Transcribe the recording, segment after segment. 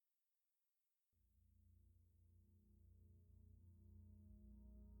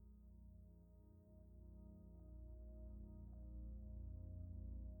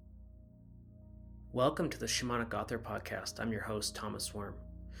Welcome to the Shamanic Author Podcast. I'm your host, Thomas Worm.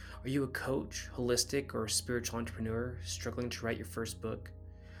 Are you a coach, holistic, or spiritual entrepreneur struggling to write your first book?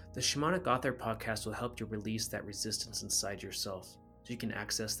 The Shamanic Author Podcast will help you release that resistance inside yourself so you can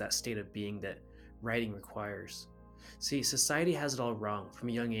access that state of being that writing requires. See, society has it all wrong. From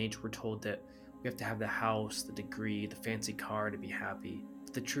a young age, we're told that we have to have the house, the degree, the fancy car to be happy.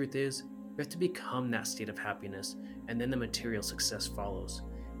 But the truth is, we have to become that state of happiness, and then the material success follows.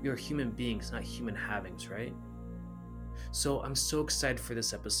 We are human beings, not human havings, right? So I'm so excited for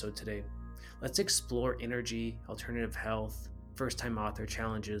this episode today. Let's explore energy, alternative health, first-time author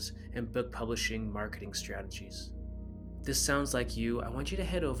challenges, and book publishing marketing strategies. If this sounds like you, I want you to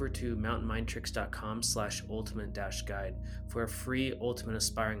head over to mountainmindtricks.com/ultimate-guide for a free Ultimate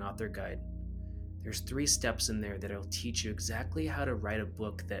Aspiring Author Guide. There's 3 steps in there that'll teach you exactly how to write a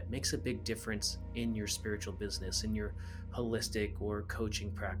book that makes a big difference in your spiritual business, in your holistic or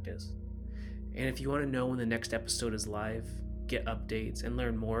coaching practice. And if you want to know when the next episode is live, get updates, and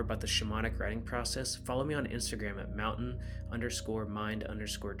learn more about the shamanic writing process, follow me on Instagram at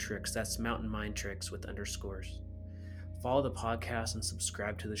mountain_mind_tricks. That's Mountain Mind Tricks with underscores. Follow the podcast and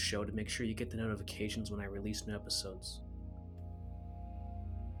subscribe to the show to make sure you get the notifications when I release new episodes.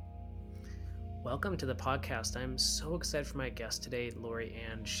 Welcome to the podcast. I'm so excited for my guest today, Lori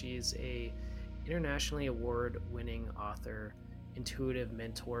Ann. She's a internationally award-winning author, intuitive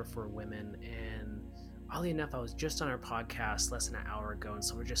mentor for women, and oddly enough, I was just on her podcast less than an hour ago, and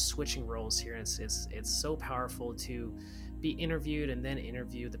so we're just switching roles here, and it's so powerful to be interviewed and then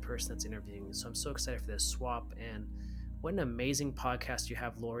interview the person that's interviewing. So I'm so excited for this swap, and what an amazing podcast you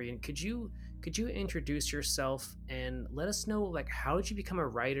have, Lori. And could you introduce yourself and let us know, like, how did you become a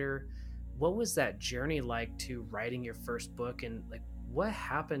writer? What was that journey like to writing your first book, and like what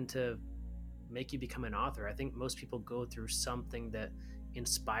happened to make you become an author? I think most people go through something that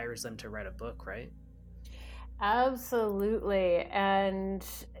inspires them to write a book, right? Absolutely. And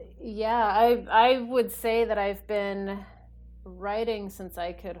yeah, I would say that I've been writing since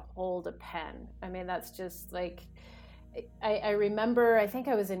I could hold a pen. I mean, that's just like I remember, I think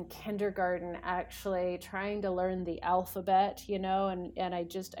I was in kindergarten actually trying to learn the alphabet, and I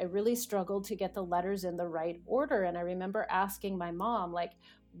really struggled to get the letters in the right order. And I remember asking my mom, like,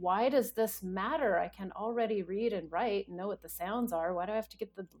 why does this matter? I can already read and write and know what the sounds are. Why do I have to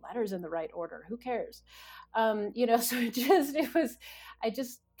get the letters in the right order? Who cares? So I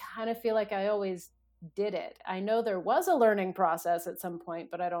just kind of feel like I always did it. I know there was a learning process at some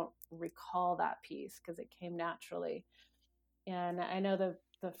point, but I don't recall that piece because it came naturally. And I know the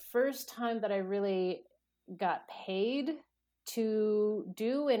first time that I really got paid to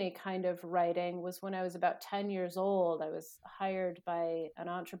do any kind of writing was when I was about 10 years old. I was hired by an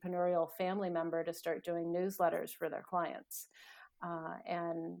entrepreneurial family member to start doing newsletters for their clients.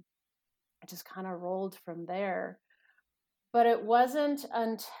 And I just kind of rolled from there. But it wasn't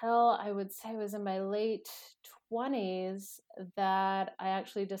until I would say I was in my late 20s that I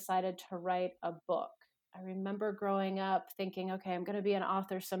actually decided to write a book. I remember growing up thinking, okay, I'm going to be an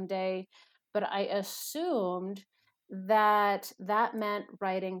author someday, but I assumed that that meant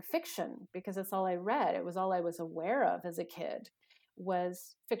writing fiction because it's all I read. It was all I was aware of as a kid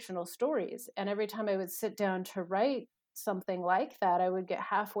was fictional stories. And every time I would sit down to write something like that, I would get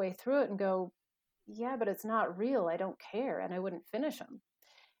halfway through it and go, yeah, but it's not real. I don't care. And I wouldn't finish them.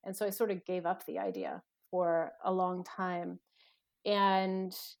 And so I sort of gave up the idea for a long time.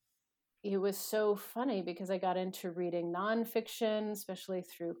 And it was so funny because I got into reading nonfiction, especially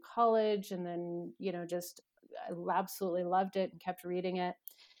through college. And then, just I absolutely loved it and kept reading it.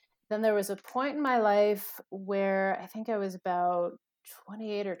 Then there was a point in my life where I think I was about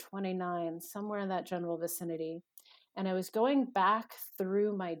 28 or 29, somewhere in that general vicinity. And I was going back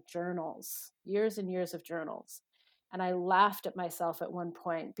through my journals, years and years of journals. And I laughed at myself at one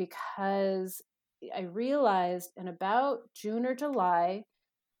point because I realized in about June or July,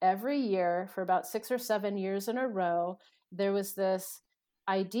 every year for about 6 or 7 years in a row, there was this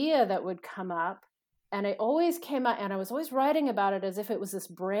idea that would come up. And it always came out, and I was always writing about it as if it was this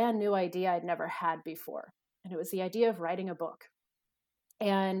brand new idea I'd never had before. And it was the idea of writing a book.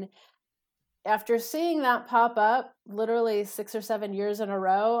 And after seeing that pop up literally 6 or 7 years in a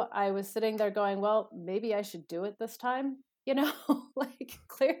row, I was sitting there going, well, maybe I should do it this time. Like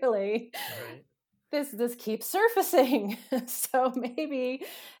clearly Right. this keeps surfacing. So maybe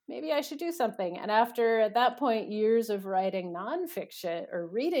I should do something. And after at that point, years of writing nonfiction or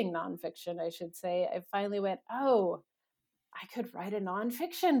reading nonfiction, I should say, I finally went, oh, I could write a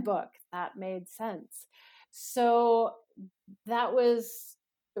nonfiction book. That made sense. So that was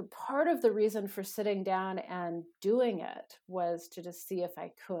part of the reason for sitting down and doing it, was to just see if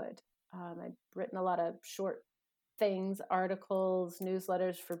I could. I'd written a lot of short things, articles,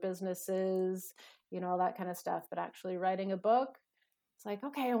 newsletters for businesses, all that kind of stuff. But actually writing a book, it's like,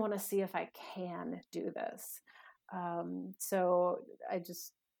 okay, I want to see if I can do this. So I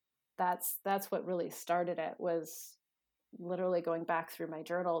just, that's what really started it, was literally going back through my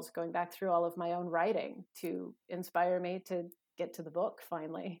journals, going back through all of my own writing to inspire me to get to the book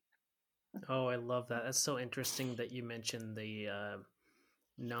finally. Oh, I love that. That's so interesting that you mentioned the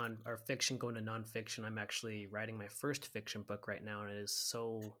non or fiction going to nonfiction. I'm actually writing my first fiction book right now, and it is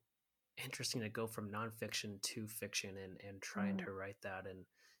so interesting to go from nonfiction to fiction and trying Mm, to write that and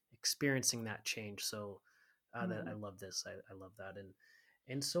experiencing that change. So that I mm. love this. I love that.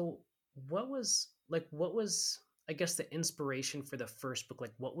 And so what was I guess the inspiration for the first book?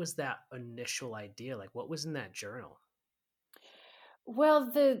 Like what was that initial idea? Like what was in that journal?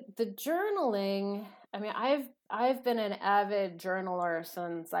 Well, the journaling, I mean, I've been an avid journaler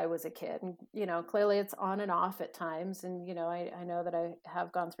since I was a kid. And, clearly it's on and off at times. And, I know that I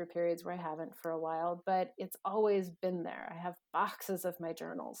have gone through periods where I haven't for a while, but it's always been there. I have boxes of my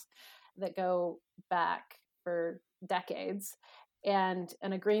journals that go back for decades. And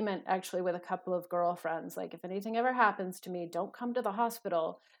an agreement actually with a couple of girlfriends, like, if anything ever happens to me, don't come to the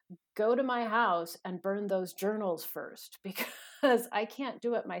hospital, go to my house and burn those journals first, because I can't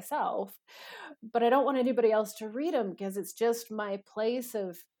do it myself. But I don't want anybody else to read them, because it's just my place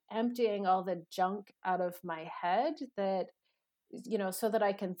of emptying all the junk out of my head, that, so that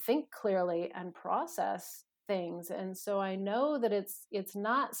I can think clearly and process things. And so I know that it's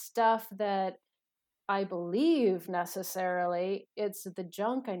not stuff that I believe necessarily, it's the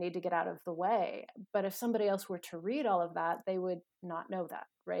junk I need to get out of the way. But if somebody else were to read all of that, they would not know that,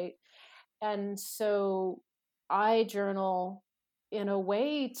 right? And so I journal in a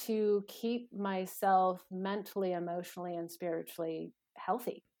way to keep myself mentally, emotionally, and spiritually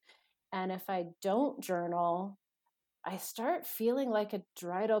healthy. And if I don't journal, I start feeling like a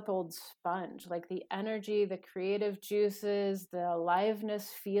dried up old sponge. Like the energy, the creative juices, the aliveness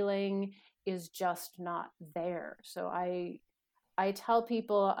feeling is just not there. So I tell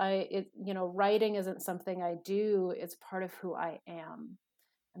people, writing isn't something I do, it's part of who I am.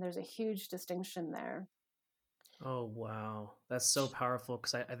 And there's a huge distinction there. Oh wow. That's so powerful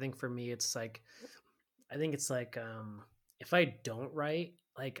because I think for me it's like if I don't write,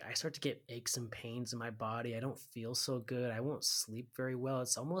 like I start to get aches and pains in my body. I don't feel so good. I won't sleep very well.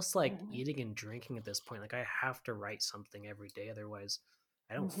 It's almost like Mm-hmm. eating and drinking at this point. Like I have to write something every day, otherwise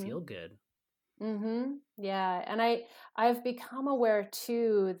I don't Mm-hmm. feel good. Mm-hmm. Yeah. And I've become aware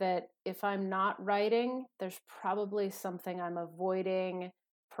too that if I'm not writing, there's probably something I'm avoiding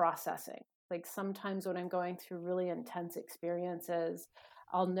processing. Like sometimes when I'm going through really intense experiences,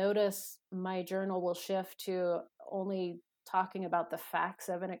 I'll notice my journal will shift to only talking about the facts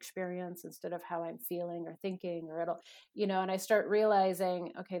of an experience instead of how I'm feeling or thinking, or and I start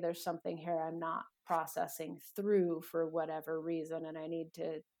realizing, okay, there's something here I'm not processing through for whatever reason, and I need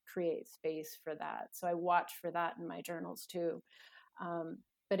to create space for that. So I watch for that in my journals too. Um,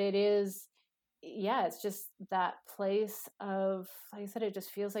 but it is, yeah, it's just that place of, like I said, it just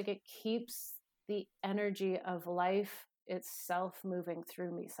feels like it keeps the energy of life itself moving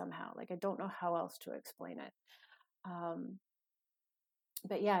through me somehow. Like I don't know how else to explain it. Um,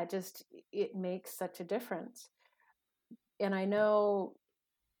 but yeah, it makes such a difference. And I know,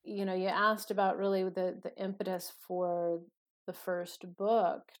 you asked about really the impetus for the first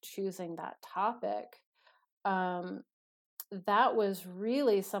book, choosing that topic. Um, that was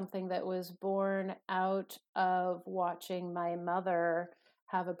really something that was born out of watching my mother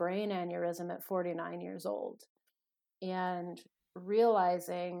have a brain aneurysm at 49 years old, and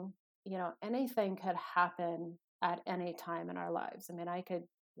realizing, anything could happen at any time in our lives. I mean, I could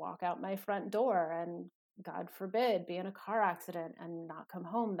walk out my front door and, God forbid, be in a car accident and not come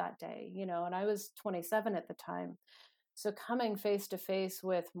home that day, and I was 27 at the time. So coming face to face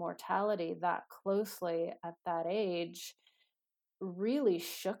with mortality that closely at that age really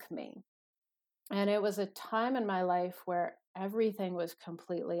shook me. And it was a time in my life where everything was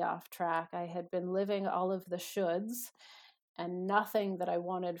completely off track. I had been living all of the shoulds and nothing that I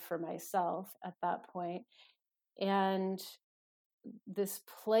wanted for myself at that point. And this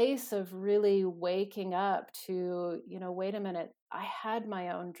place of really waking up to, wait a minute, I had my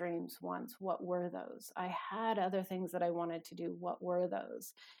own dreams once. What were those? I had other things that I wanted to do. What were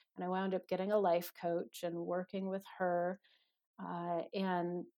those? And I wound up getting a life coach and working with her.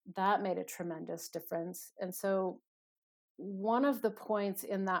 And that made a tremendous difference. And so, one of the points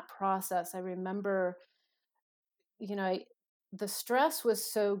in that process, I remember, you know, I, the stress was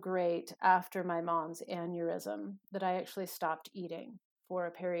so great after my mom's aneurysm that I actually stopped eating for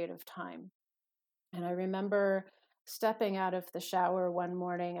a period of time. And I remember stepping out of the shower one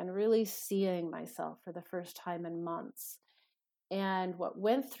morning and really seeing myself for the first time in months. And what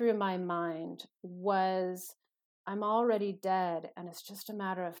went through my mind was, I'm already dead, and it's just a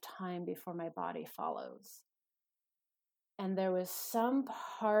matter of time before my body follows. And there was some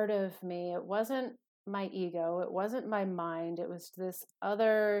part of me, it wasn't my ego, it wasn't my mind, it was this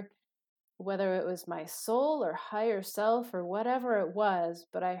other, whether it was my soul or higher self or whatever it was,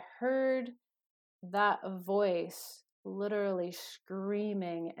 but I heard that voice literally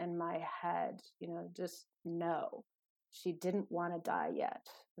screaming in my head, just no, she didn't want to die yet.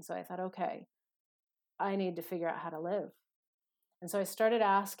 And so I thought, okay, I need to figure out how to live. And so I started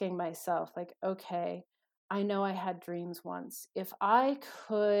asking myself, like, okay, I know I had dreams once. If I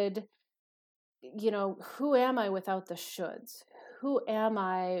could, who am I without the shoulds? Who am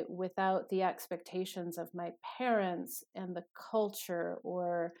I without the expectations of my parents and the culture,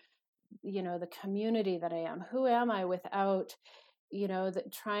 or the community that I am? Who am I without,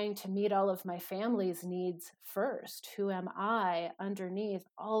 trying to meet all of my family's needs first? Who am I underneath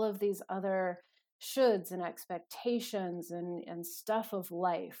all of these other shoulds and expectations and stuff of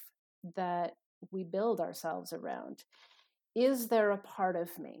life that we build ourselves around? Is there a part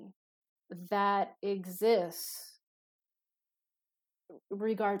of me that exists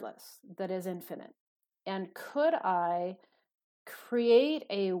regardless, that is infinite? And could I create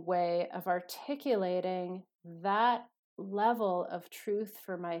a way of articulating that level of truth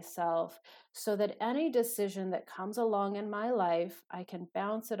for myself so that any decision that comes along in my life, I can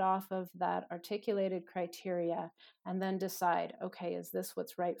bounce it off of that articulated criteria and then decide, okay, is this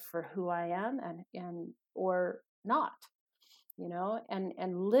what's right for who I am and or not,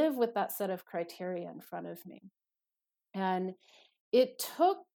 and live with that set of criteria in front of me. And it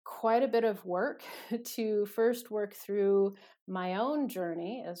took quite a bit of work to first work through my own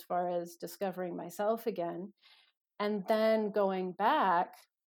journey as far as discovering myself again, and then going back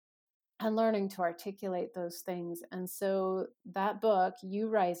and learning to articulate those things. And so that book, You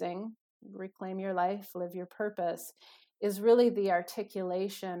Rising, Reclaim Your Life, Live Your Purpose, is really the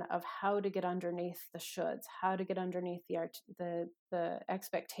articulation of how to get underneath the shoulds, how to get underneath the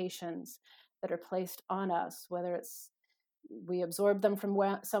expectations that are placed on us, whether it's we absorbed them from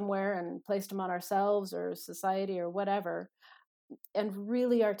somewhere and placed them on ourselves or society or whatever, and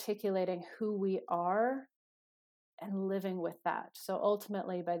really articulating who we are and living with that. So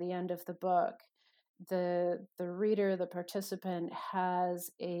ultimately, by the end of the book, the reader, the participant,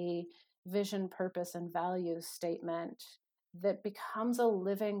 has a vision, purpose, and values statement that becomes a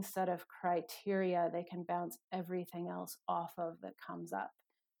living set of criteria they can bounce everything else off of that comes up,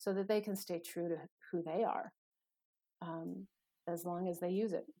 so that they can stay true to who they are. As long as they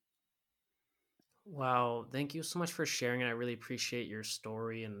use it. Wow, thank you so much for sharing. I really appreciate your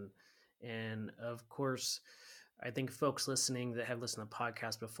story, and of course, I think folks listening that have listened to the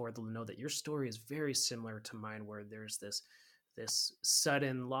podcast before, they'll know that your story is very similar to mine, where there's this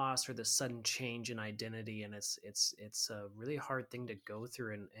sudden loss or this sudden change in identity, and it's a really hard thing to go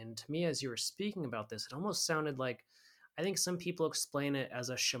through. And to me, as you were speaking about this, it almost sounded like, I think some people explain it as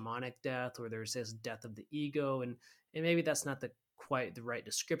a shamanic death, or there's this death of the ego, and maybe that's not quite the right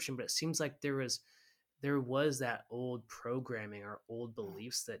description, but it seems like there was that old programming or old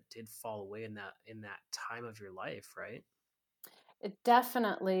beliefs that did fall away in that time of your life, right? It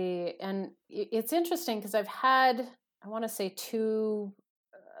definitely, and it's interesting because I've had, I want to say, two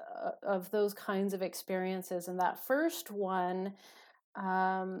of those kinds of experiences, and that first one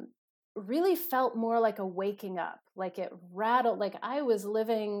really felt more like a waking up, like it rattled, like I was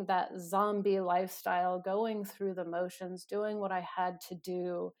living that zombie lifestyle, going through the motions, doing what I had to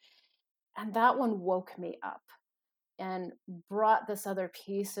do, and that one woke me up and brought this other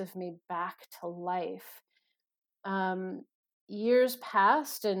piece of me back to life. Years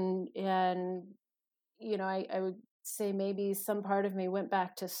passed, and I would say maybe some part of me went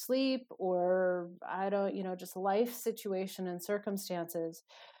back to sleep, or I don't, just life situation and circumstances.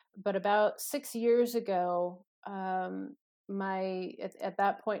 But about 6 years ago, at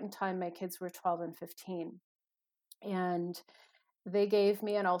that point in time, my kids were 12 and 15, and they gave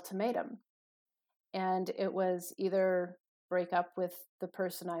me an ultimatum. And it was either break up with the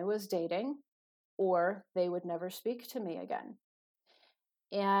person I was dating, or they would never speak to me again.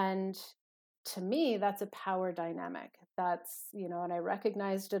 And to me, that's a power dynamic. That's, and I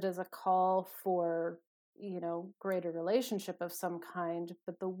recognized it as a call for, greater relationship of some kind,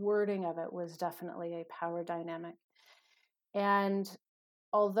 but the wording of it was definitely a power dynamic. And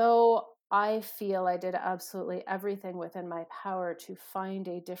although I feel I did absolutely everything within my power to find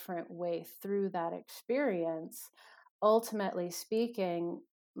a different way through that experience, ultimately speaking,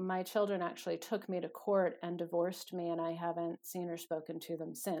 my children actually took me to court and divorced me, and I haven't seen or spoken to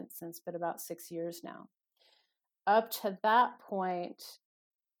them since. And it's been about 6 years now. Up to that point,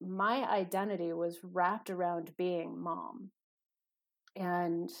 my identity was wrapped around being mom.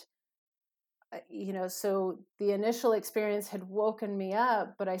 And so the initial experience had woken me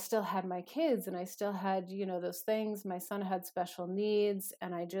up, but I still had my kids and I still had, those things. My son had special needs,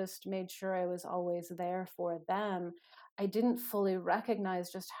 and I just made sure I was always there for them. I didn't fully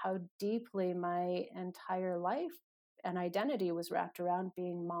recognize just how deeply my entire life and identity was wrapped around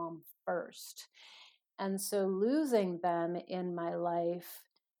being mom first. And so losing them in my life,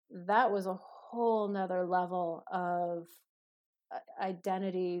 that was a whole nother level of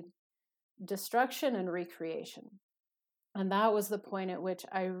identity destruction and recreation. And that was the point at which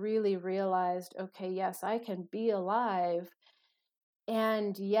I really realized, okay, yes, I can be alive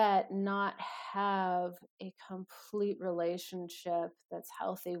and yet not have a complete relationship that's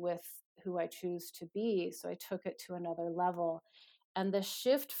healthy with who I choose to be. So I took it to another level. And the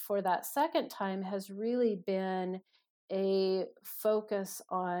shift for that second time has really been a focus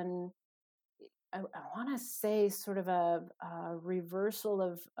on, I want to say, sort of a reversal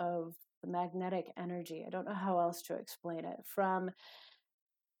of the magnetic energy. I don't know how else to explain it. From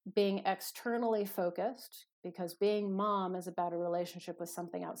being externally focused, because being mom is about a relationship with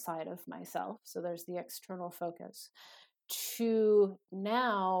something outside of myself. So there's the external focus, to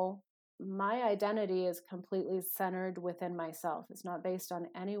now my identity is completely centered within myself. It's not based on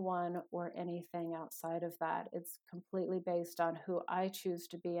anyone or anything outside of that. It's completely based on who I choose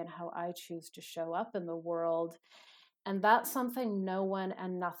to be and how I choose to show up in the world. And that's something no one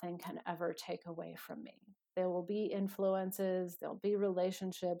and nothing can ever take away from me. There will be influences, there'll be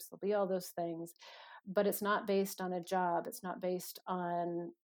relationships, there'll be all those things, but it's not based on a job. It's not based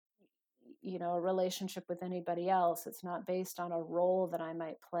on a relationship with anybody else. It's not based on a role that I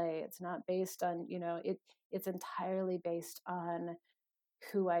might play. It's not based on, it's entirely based on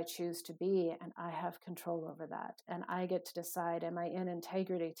who I choose to be, and I have control over that. And I get to decide, am I in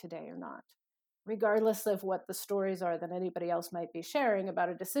integrity today or not? Regardless of what the stories are that anybody else might be sharing about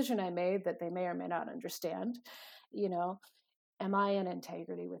a decision I made that they may or may not understand, you know, am I in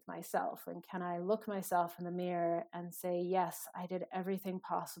integrity with myself? And can I look myself in the mirror and say, yes, I did everything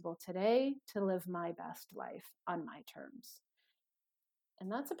possible today to live my best life on my terms?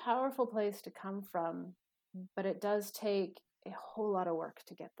 And that's a powerful place to come from, but it does take a whole lot of work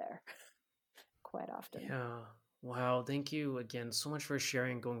to get there quite often. Yeah. Wow. Thank you again so much for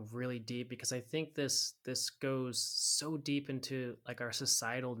sharing, going really deep, because I think this goes so deep into like our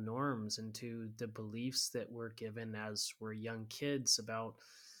societal norms, into the beliefs that we're given as we're young kids about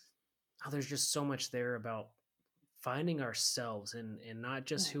how there's just so much there about finding ourselves, and not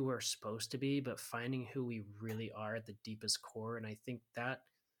just Mm. who we're supposed to be, but finding who we really are at the deepest core. And I think that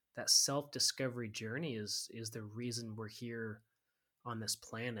self-discovery journey is the reason we're here on this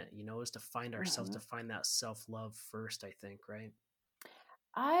planet, is to find ourselves, to Mhm. find that self-love first, I think, right?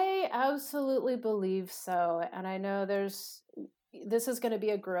 I absolutely believe so. And I know this is going to be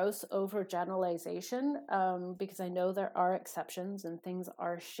a gross overgeneralization, because I know there are exceptions and things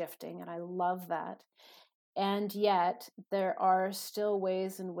are shifting, and I love that. And yet, there are still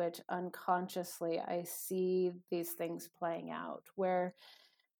ways in which unconsciously I see these things playing out, where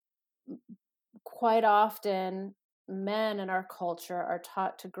quite often men in our culture are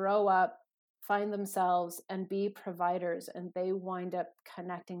taught to grow up, find themselves, and be providers, and they wind up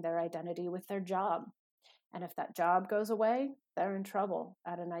connecting their identity with their job. And if that job goes away, they're in trouble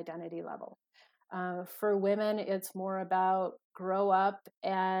at an identity level. For women, it's more about grow up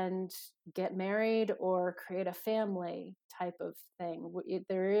and get married or create a family type of thing.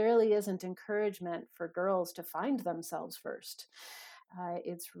 There really isn't encouragement for girls to find themselves first.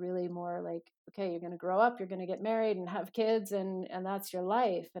 It's really more like, okay, you're going to grow up, you're going to get married and have kids, and that's your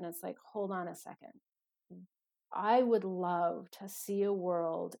life. And it's like, hold on a second. I would love to see a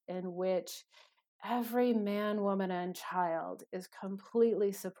world in which every man, woman, and child is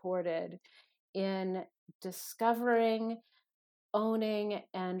completely supported in discovering, owning,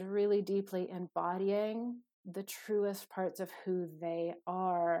 and really deeply embodying the truest parts of who they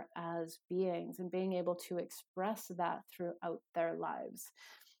are as beings, and being able to express that throughout their lives.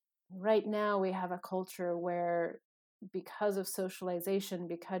 Right now, we have a culture where, because of socialization,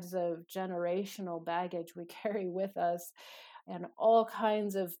 because of generational baggage we carry with us, and all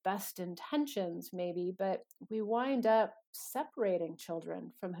kinds of best intentions, maybe, but we wind up separating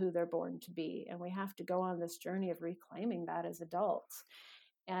children from who they're born to be. And we have to go on this journey of reclaiming that as adults.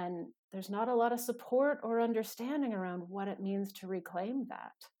 And there's not a lot of support or understanding around what it means to reclaim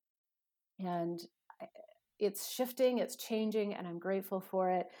that. And it's shifting, it's changing, and I'm grateful for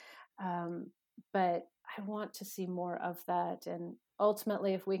it. But I want to see more of that. And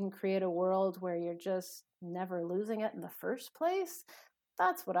ultimately, if we can create a world where you're just never losing it in the first place,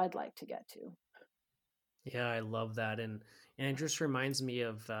 that's what I'd like to get to. Yeah, I love that, and it just reminds me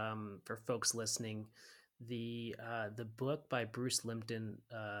of for folks listening, the book by Bruce Lipton,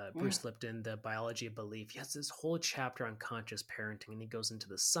 The Biology of Belief. He has this whole chapter on conscious parenting, and he goes into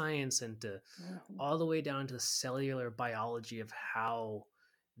the science and to Mhm. all the way down to the cellular biology of how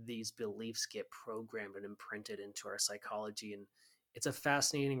these beliefs get programmed and imprinted into our psychology. And it's a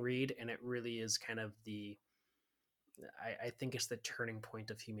fascinating read, and it really is kind of I think it's the turning point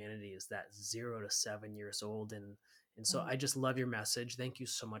of humanity is that 0 to 7 years old. And so Mm. I just love your message. Thank you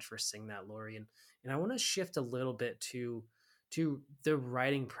so much for saying that, Lori. And I want to shift a little bit to the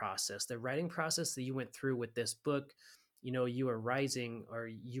writing process, that you went through with this book. You are rising, or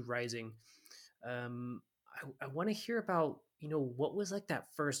you rising. Um, I want to hear about, what was like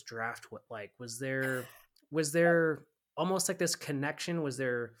that first draft. What like was there almost like this connection? Was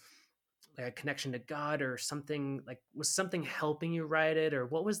there like a connection to God or something? Like, was something helping you write it, or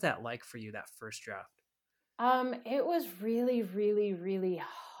what was that like for you, that first draft? It was really, really, really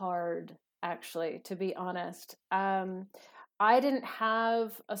hard, actually, to be honest. I didn't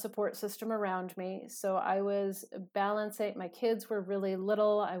have a support system around me, so I was balancing. My kids were really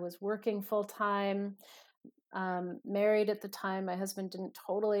little. I was working full time, married at the time. My husband didn't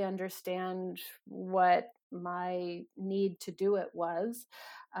totally understand what my need to do it was.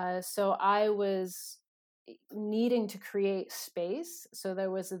 So I was needing to create space. So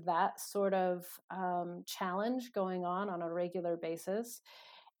there was that sort of challenge going on a regular basis.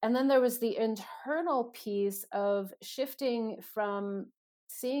 And then there was the internal piece of shifting from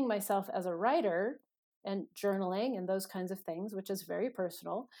seeing myself as a writer and journaling and those kinds of things, which is very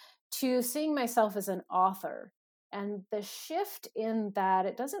personal, to seeing myself as an author. And the shift in that,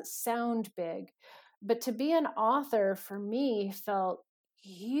 it doesn't sound big, but to be an author for me felt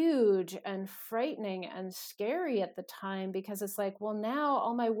huge and frightening and scary at the time, because it's like, well, now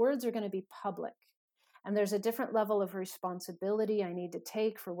all my words are going to be public. And there's a different level of responsibility I need to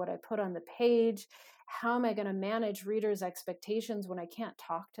take for what I put on the page. How am I going to manage readers' expectations when I can't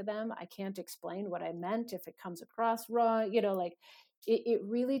talk to them? I can't explain what I meant if it comes across wrong. Like it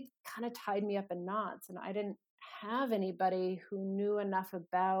really kind of tied me up in knots. And I didn't have anybody who knew enough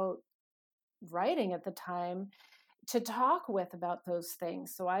about writing at the time to talk with about those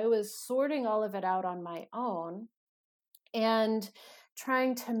things. So I was sorting all of it out on my own and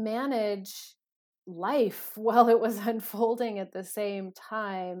trying to manage life while it was unfolding at the same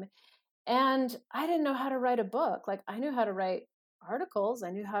time. And I didn't know how to write a book. Like, I knew how to write articles,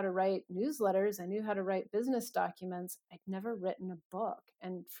 I knew how to write newsletters, I knew how to write business documents. I'd never written a book.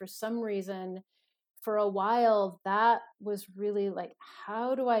 And for some reason, for a while, that was really like,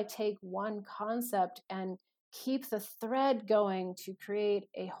 how do I take one concept and keep the thread going to create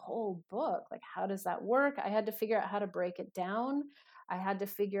a whole book? Like, how does that work? I had to figure out how to break it down. I had to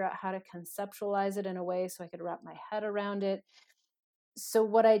figure out how to conceptualize it in a way so I could wrap my head around it. So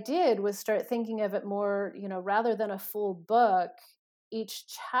what I did was start thinking of it more, rather than a full book, each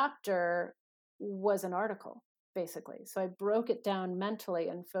chapter was an article, basically. So I broke it down mentally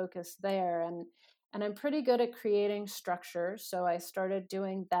and focused there. And I'm pretty good at creating structure. So I started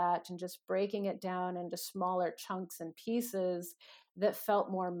doing that and just breaking it down into smaller chunks and pieces that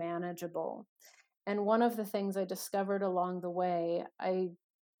felt more manageable. And one of the things I discovered along the way, I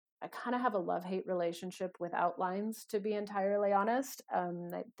kind of have a love-hate relationship with outlines, to be entirely honest.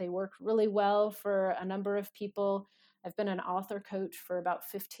 They work really well for a number of people. I've been an author coach for about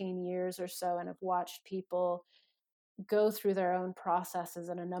 15 years or so, and I've watched people go through their own processes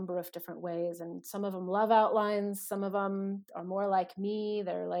in a number of different ways. And some of them love outlines. Some of them are more like me.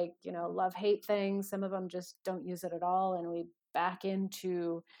 They're like, love-hate things. Some of them just don't use it at all. And we back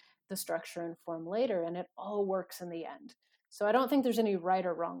into the structure and form later, and it all works in the end. So I don't think there's any right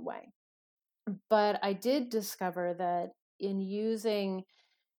or wrong way. But I did discover that in using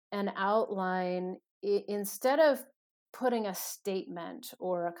an outline, instead of putting a statement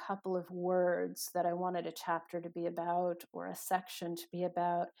or a couple of words that I wanted a chapter to be about or a section to be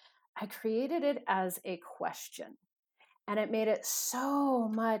about, I created it as a question. And it made it so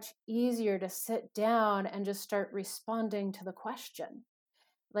much easier to sit down and just start responding to the question.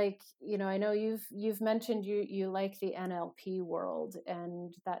 Like, I know you've mentioned you like the NLP world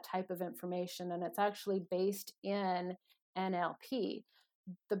and that type of information, and it's actually based in NLP.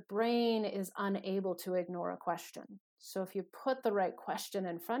 The brain is unable to ignore a question. So if you put the right question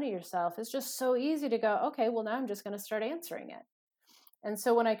in front of yourself, it's just so easy to go, okay, well, now I'm just going to start answering it. And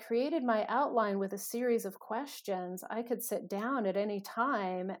so when I created my outline with a series of questions, I could sit down at any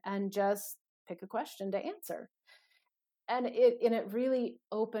time and just pick a question to answer. And it really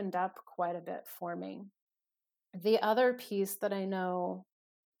opened up quite a bit for me. The other piece that I know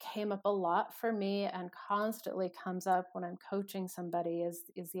came up a lot for me and constantly comes up when I'm coaching somebody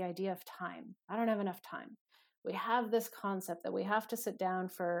is the idea of time. I don't have enough time. We have this concept that we have to sit down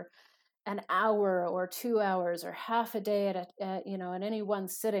for an hour or 2 hours or half a day at any one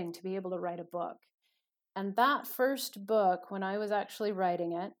sitting to be able to write a book. And that first book, when I was actually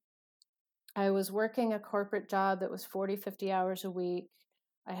writing it, I was working a corporate job that was 40, 50 hours a week.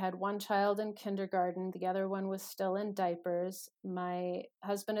 I had one child in kindergarten, the other one was still in diapers. My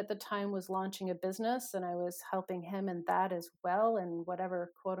husband at the time was launching a business, and I was helping him in that as well, and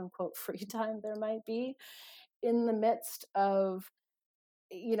whatever quote unquote free time there might be in the midst of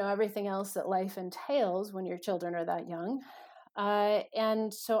everything else that life entails when your children are that young.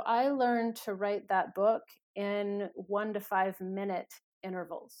 And so I learned to write that book in 1 to 5 minute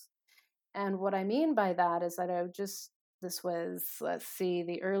intervals. And what I mean by that is that this was, let's see,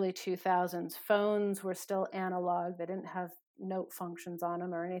 the early 2000s. Phones were still analog. They didn't have note functions on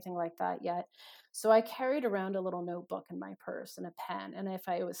them or anything like that yet. So I carried around a little notebook in my purse and a pen. And if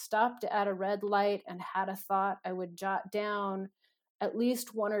I was stopped at a red light and had a thought, I would jot down at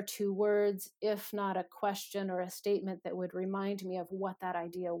least 1 or 2 words, if not a question or a statement that would remind me of what that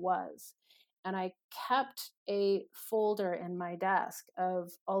idea was. And I kept a folder in my desk of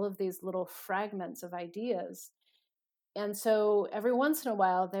all of these little fragments of ideas. And so every once in a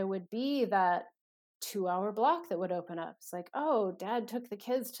while, there would be that 2 hour block that would open up. It's like, oh, dad took the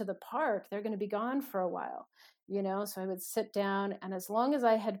kids to the park. They're going to be gone for a while. So I would sit down, and as long as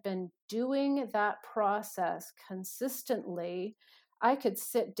I had been doing that process consistently, I could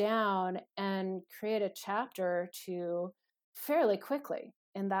sit down and create a chapter or two fairly quickly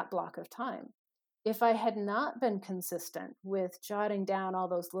in that block of time. If I had not been consistent with jotting down all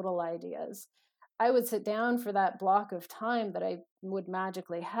those little ideas, I would sit down for that block of time that I would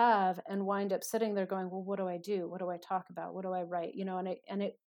magically have and wind up sitting there going, well, what do I do? What do I talk about? What do I write?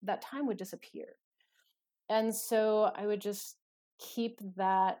 And that time would disappear. And so I would just keep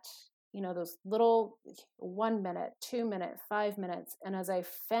that, those little 1 minute, 2 minute, 5 minutes. And as I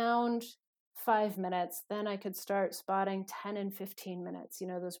found 5 minutes, then I could start spotting 10 and 15 minutes,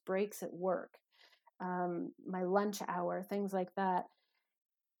 those breaks at work, my lunch hour, things like that.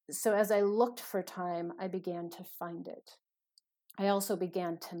 So as I looked for time, I began to find it. I also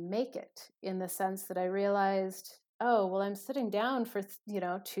began to make it, in the sense that I realized, oh, well, I'm sitting down for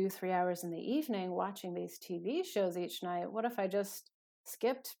 2, 3 hours in the evening watching these TV shows each night. What if I just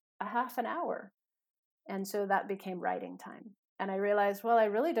skipped a half an hour? And so that became writing time. And I realized, well, I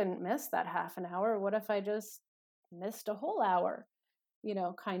really didn't miss that half an hour. What if I just missed a whole hour?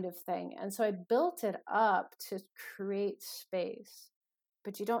 Kind of thing. And so I built it up to create space.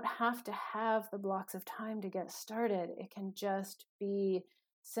 But you don't have to have the blocks of time to get started. It can just be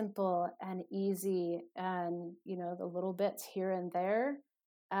simple and easy. And, the little bits here and there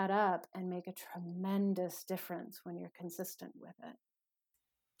add up and make a tremendous difference when you're consistent with it.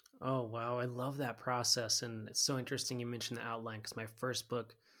 Oh, wow. I love that process. And it's so interesting you mentioned the outline, because my first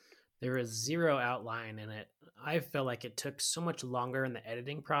book, there was zero outline in it. I felt like it took so much longer in the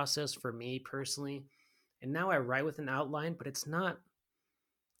editing process for me personally. And now I write with an outline, but it's not,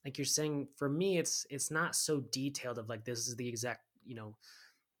 like you're saying, for me, it's not so detailed of like, this is the exact,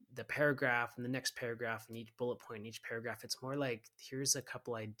 the paragraph and the next paragraph and each bullet point in each paragraph. It's more like, here's a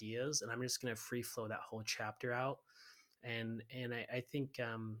couple ideas and I'm just going to free flow that whole chapter out. And I think,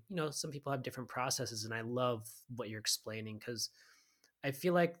 some people have different processes, and I love what you're explaining, because I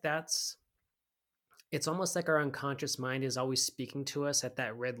feel like it's almost like our unconscious mind is always speaking to us at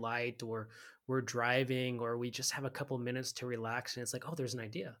that red light, or we're driving, or we just have a couple minutes to relax. And it's like, oh, there's an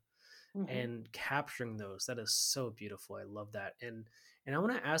idea. Mm-hmm. And capturing those, that is so beautiful. I love that. And I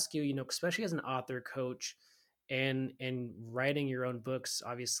want to ask you, especially as an author coach and writing your own books,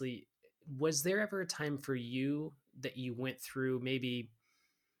 obviously, was there ever a time for you that you went through, maybe,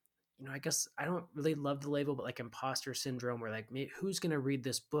 I guess I don't really love the label, but like imposter syndrome, where like, who's going to read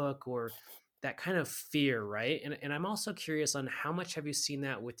this book, or that kind of fear, right? And I'm also curious on how much have you seen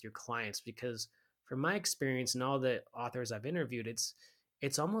that with your clients? Because from my experience and all the authors I've interviewed,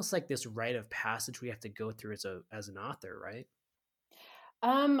 it's almost like this rite of passage we have to go through as an author, right?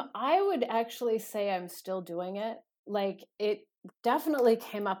 I would actually say I'm still doing it. Like, it definitely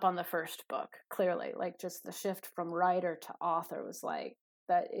came up on the first book, clearly. Like, just the shift from writer to author was like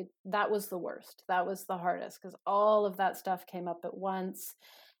that was the worst. That was the hardest, because all of that stuff came up at once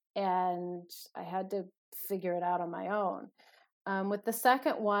and I had to figure it out on my own. With the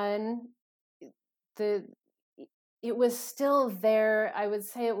second one, the it was still there. I would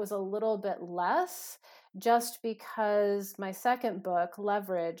say it was a little bit less, just because my second book,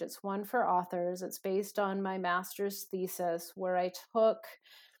 Leverage, it's one for authors. It's based on my master's thesis, where I took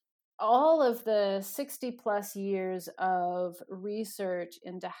all of the 60 plus years of research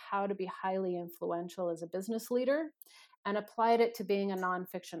into how to be highly influential as a business leader and applied it to being a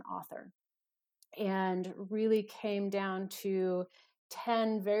nonfiction author, and really came down to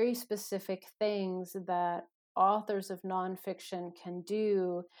 10 very specific things that authors of nonfiction can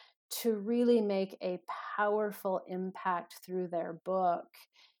do to really make a powerful impact through their book,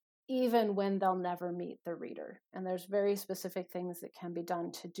 even when they'll never meet the reader. And there's very specific things that can be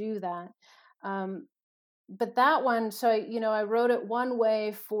done to do that. But that one, so, I wrote it one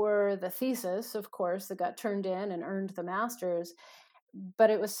way for the thesis, of course, that got turned in and earned the master's, but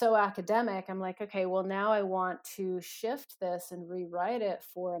it was so academic. I'm like, okay, well, now I want to shift this and rewrite it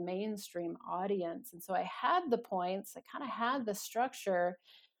for a mainstream audience. And so I had the points, I kind of had the structure,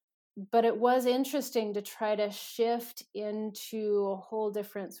 but it was interesting to try to shift into a whole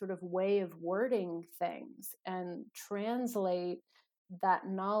different sort of way of wording things and translate that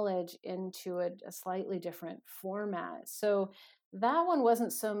knowledge into a slightly different format. So that one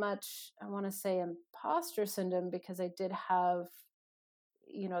wasn't so much, I want to say, imposter syndrome, because I did have,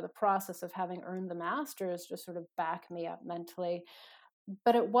 the process of having earned the master's just sort of back me up mentally.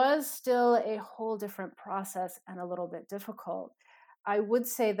 But it was still a whole different process and a little bit difficult. I would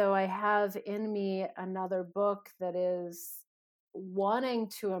say, though, I have in me another book that is wanting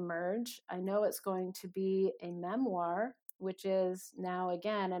to emerge. I know it's going to be a memoir, which is now,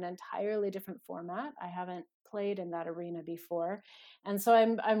 again, an entirely different format. I haven't played in that arena before. And so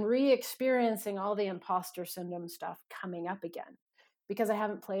I'm re-experiencing all the imposter syndrome stuff coming up again, because I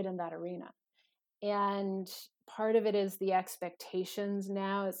haven't played in that arena. And part of it is the expectations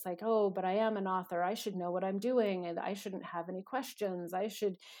now. It's like, oh, but I am an author. I should know what I'm doing, and I shouldn't have any questions. I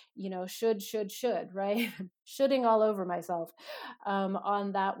should, should, right? Shoulding all over myself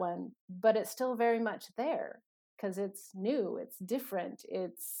on that one. But it's still very much there because it's new, it's different.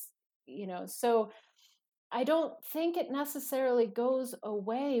 So I don't think it necessarily goes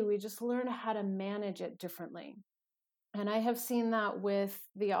away. We just learn how to manage it differently. And I have seen that with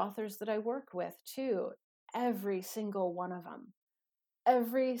the authors that I work with too. Every single one of them,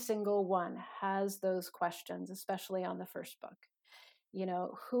 every single one has those questions, especially on the first book.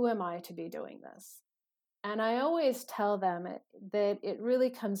 Who am I to be doing this? And I always tell them that it really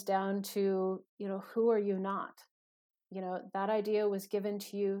comes down to, who are you not? That idea was given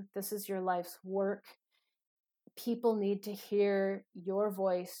to you. This is your life's work. People need to hear your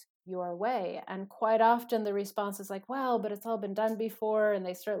voice your way. And quite often the response is like, well, but it's all been done before. And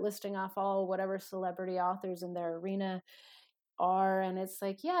they start listing off all whatever celebrity authors in their arena are. And it's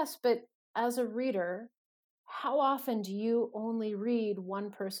like, yes, but as a reader, how often do you only read one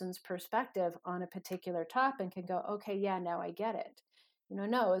person's perspective on a particular topic and go, okay, yeah, now I get it?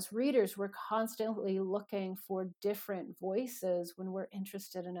 No, as readers, we're constantly looking for different voices when we're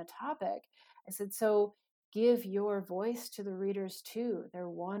interested in a topic. I said, so give your voice to the readers too. They're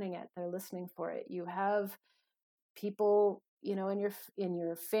wanting it. They're listening for it. You have people, in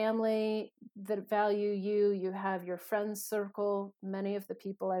your family that value you. You have your friends circle. Many of the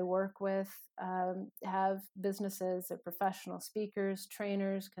people I work with have businesses. They're professional speakers,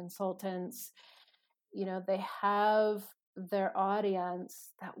 trainers, consultants. They have their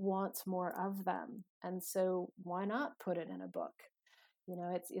audience that wants more of them, and so why not put it in a book?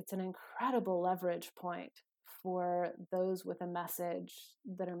 It's an incredible leverage point for those with a message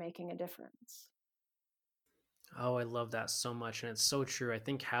that are making a difference. Oh, I love that so much. And it's so true. I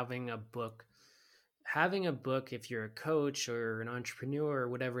think having a book, if you're a coach or an entrepreneur or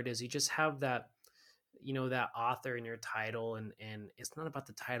whatever it is, you just have that, that author in your title. And it's not about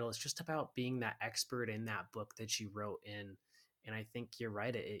the title. It's just about being that expert in that book that you wrote in. And I think you're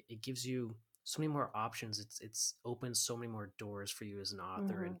right. It gives you so many more options. It's opened so many more doors for you as an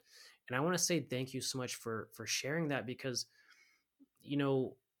author. Mm-hmm. And I want to say thank you so much for sharing that, because, you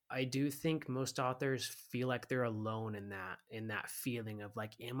know, I do think most authors feel like they're alone in that feeling of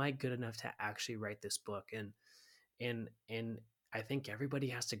like, am I good enough to actually write this book? And I think everybody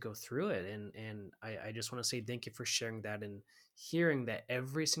has to go through it. And I just want to say thank you for sharing that, and hearing that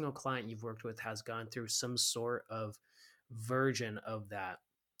every single client you've worked with has gone through some sort of version of that.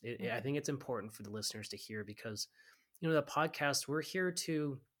 I think it's important for the listeners to hear, because, the podcast, we're here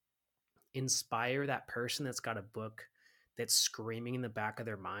to inspire that person that's got a book that's screaming in the back of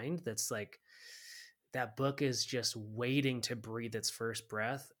their mind, that's like, that book is just waiting to breathe its first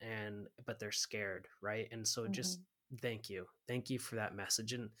breath, but they're scared, right? And so Mm-hmm. just Thank you. Thank you for that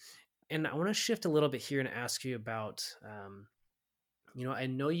message. And I want to shift a little bit here and ask you about, I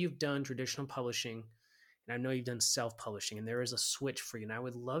know you've done traditional publishing and I know you've done self-publishing, and there is a switch for you. And I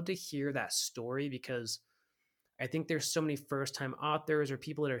would love to hear that story because I think there's so many first-time authors or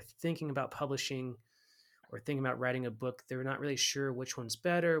people that are thinking about publishing or thinking about writing a book. They're not really sure which one's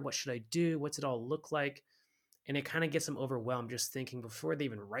better. What should I do? What's it all look like? And it kind of gets them overwhelmed just thinking before they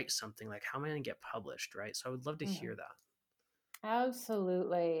even write something like, how am I going to get published? Right. So I would love to Mhm. hear that.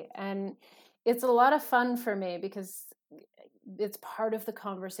 Absolutely. And it's a lot of fun for me because it's part of the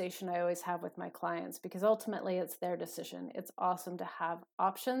conversation I always have with my clients because ultimately it's their decision. It's awesome to have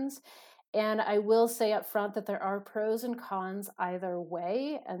options. And I will say up front that there are pros and cons either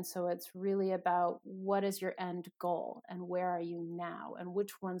way. And so it's really about what is your end goal and where are you now and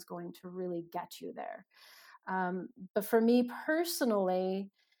which one's going to really get you there. But for me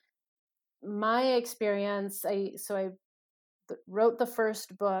personally, my experience, I wrote the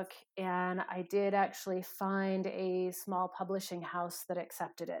first book and I did actually find a small publishing house that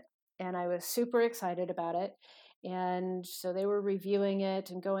accepted it. And I was super excited about it. And so they were reviewing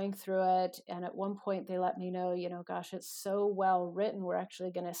it and going through it. And at one point, they let me know, gosh, it's so well written. We're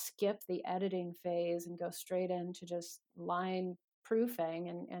actually going to skip the editing phase and go straight into just line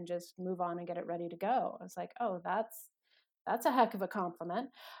proofing and just move on and get it ready to go. I was like, oh, that's a heck of a compliment.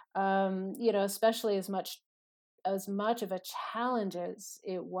 Especially as much of a challenge as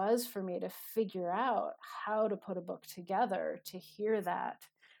it was for me to figure out how to put a book together, to hear that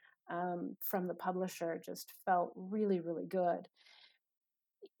from the publisher just felt really, really good.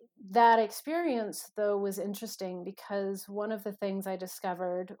 That experience, though, was interesting because one of the things I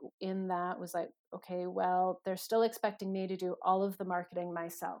discovered in that was like, okay, well, they're still expecting me to do all of the marketing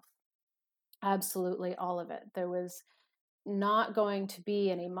myself. Absolutely all of it. There was not going to be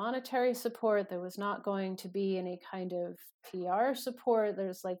any monetary support. There was not going to be any kind of PR support.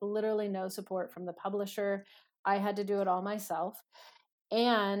 There's like literally no support from the publisher. I had to do it all myself.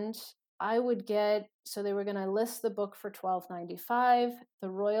 And I would get, so they were going to list the book for $12.95. The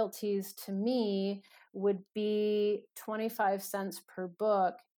royalties to me would be 25 cents per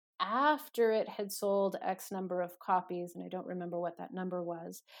book after it had sold X number of copies. And I don't remember what that number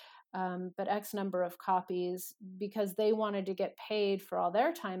was. But X number of copies because they wanted to get paid for all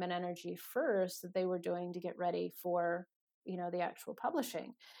their time and energy first that they were doing to get ready for, the actual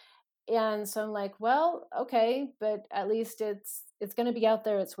publishing. And so I'm like, well, okay, but at least it's going to be out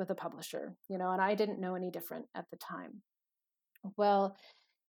there. It's with a publisher, and I didn't know any different at the time. Well,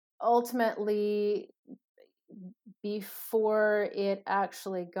 ultimately, before it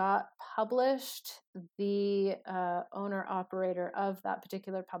actually got published, the owner operator of that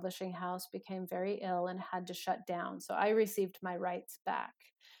particular publishing house became very ill and had to shut down. So I received my rights back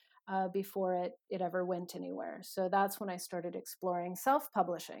before it ever went anywhere. So that's when I started exploring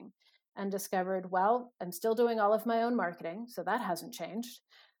self-publishing and discovered, well, I'm still doing all of my own marketing, so that hasn't changed.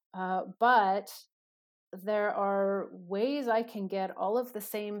 But there are ways I can get all of the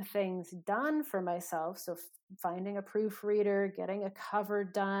same things done for myself. So finding a proofreader, getting a cover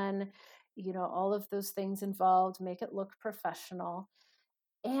done, all of those things involved, make it look professional.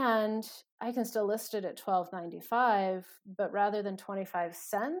 And I can still list it at $12.95, but rather than 25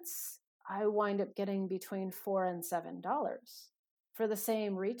 cents, I wind up getting between $4 and $7 for the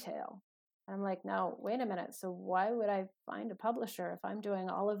same retail. I'm like, now, wait a minute. So why would I find a publisher if I'm doing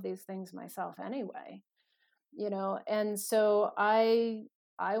all of these things myself anyway? And so I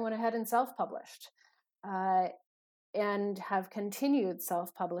went ahead and self-published uh, and have continued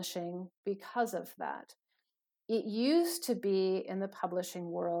self-publishing because of that. It used to be in the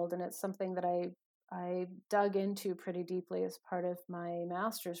publishing world, and it's something that I dug into pretty deeply as part of my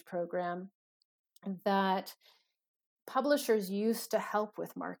master's program, that publishers used to help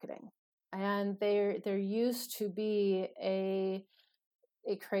with marketing, and there used to be a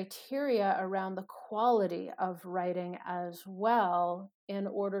criteria around the quality of writing as well in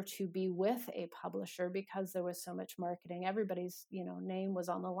order to be with a publisher because there was so much marketing. Everybody's name was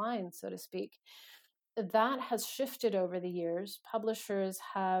on the line, so to speak. That has shifted over the years. Publishers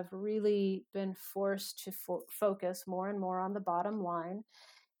have really been forced to focus more and more on the bottom line.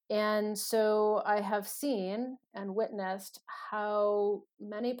 And so I have seen and witnessed how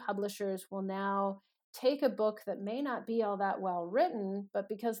many publishers will now take a book that may not be all that well written, but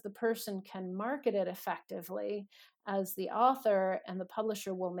because the person can market it effectively as the author and the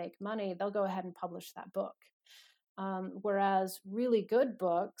publisher will make money, they'll go ahead and publish that book. Whereas really good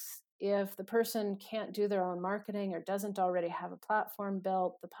books, if the person can't do their own marketing or doesn't already have a platform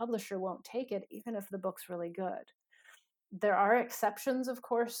built, the publisher won't take it, even if the book's really good. There are exceptions, of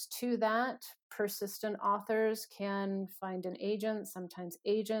course, to that. Persistent authors can find an agent. Sometimes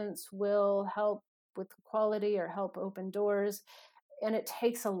agents will help with quality or help open doors, and it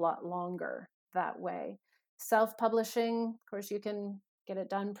takes a lot longer that way. Self-publishing, of course, you can get it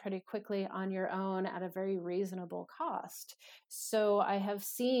done pretty quickly on your own at a very reasonable cost. So I have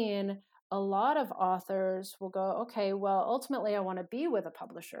seen a lot of authors will go, okay, well, ultimately I want to be with a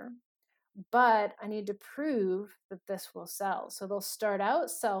publisher, but I need to prove that this will sell. So they'll start out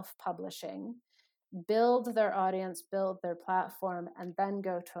self publishing, build their audience, build their platform, and then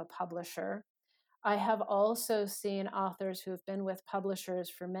go to a publisher. I have also seen authors who have been with publishers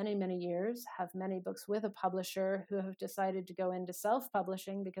for many, many years, have many books with a publisher, who have decided to go into self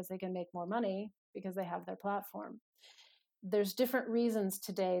publishing because they can make more money because they have their platform. There's different reasons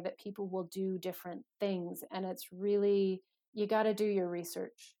today that people will do different things, and it's really, you got to do your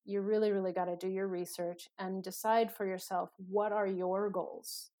research. You really, really got to do your research and decide for yourself, what are your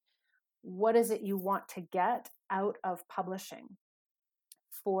goals? What is it you want to get out of publishing?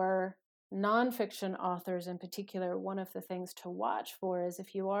 For nonfiction authors in particular, one of the things to watch for is,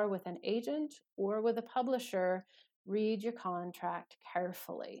 if you are with an agent or with a publisher, read your contract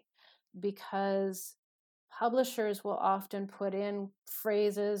carefully, because publishers will often put in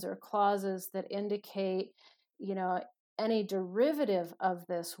phrases or clauses that indicate, you know, any derivative of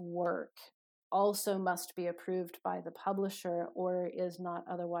this work also must be approved by the publisher or is not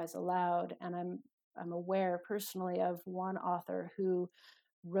otherwise allowed. And I'm aware personally of one author who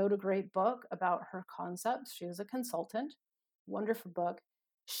wrote a great book about her concepts. She was a consultant, wonderful book.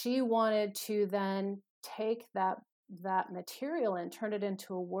 She wanted to then take that material and turn it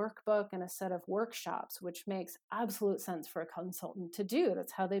into a workbook and a set of workshops, which makes absolute sense for a consultant to do.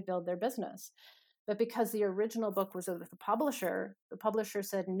 That's how they build their business. But because the original book was with the publisher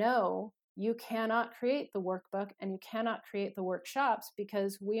said, no, you cannot create the workbook and you cannot create the workshops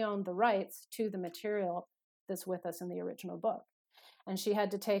because we own the rights to the material that's with us in the original book. And she had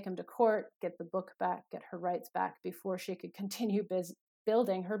to take him to court, get the book back, get her rights back before she could continue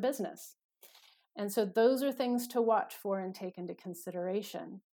building her business. And so those are things to watch for and take into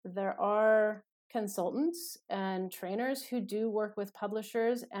consideration. There are consultants and trainers who do work with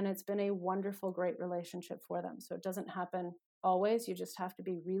publishers, and it's been a wonderful, great relationship for them. So it doesn't happen always. You just have to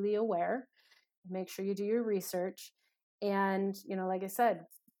be really aware, make sure you do your research, and, like I said,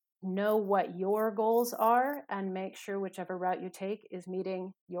 know what your goals are and make sure whichever route you take is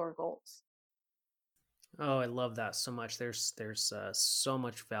meeting your goals. Oh, I love that so much. There's so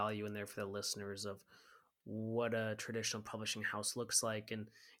much value in there for the listeners of what a traditional publishing house looks like, and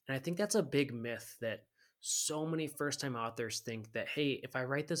I think that's a big myth that so many first time authors think that, hey, if I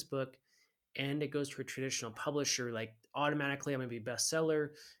write this book and it goes to a traditional publisher, like automatically I'm going to be a bestseller.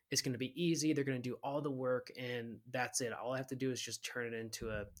 It's going to be easy. They're going to do all the work, and that's it. All I have to do is just turn it into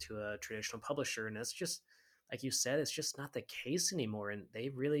a traditional publisher, and that's just, like you said, it's just not the case anymore. And they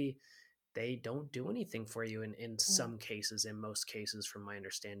don't do anything for you in some cases, in most cases, from my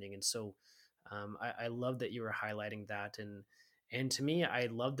understanding. And so I love that you were highlighting that. And to me, I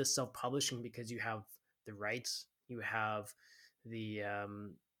love the self-publishing because you have the rights, you have the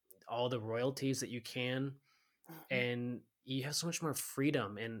all the royalties that you can, and you have so much more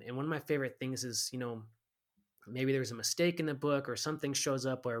freedom. And one of my favorite things is, maybe there's a mistake in the book or something shows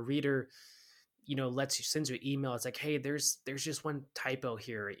up, or a reader sends you an email. It's like, hey, there's just one typo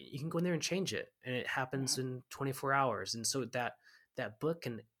here. You can go in there and change it, and it happens in 24 hours. And so that book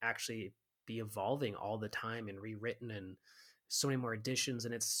can actually be evolving all the time and rewritten, and so many more editions.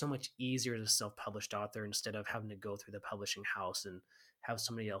 And it's so much easier as a self-published author instead of having to go through the publishing house and have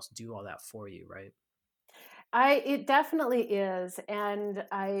somebody else do all that for you, right? It definitely is. And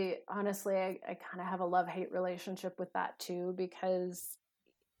I honestly, I kind of have a love-hate relationship with that too, because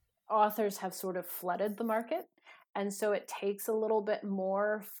authors have sort of flooded the market. And so it takes a little bit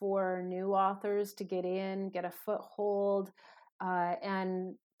more for new authors to get in, get a foothold,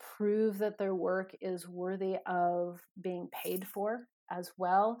 and prove that their work is worthy of being paid for as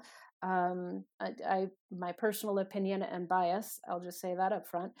well. My personal opinion and bias, I'll just say that up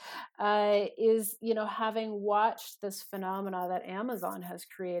front, is, having watched this phenomena that Amazon has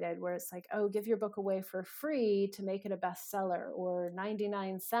created, where it's like, oh, give your book away for free to make it a bestseller, or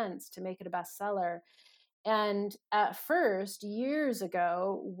 99 cents to make it a bestseller. And at first, years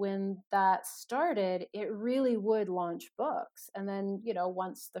ago, when that started, it really would launch books. And then,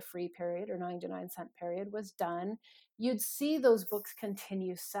 once the free period or 99-cent period was done, you'd see those books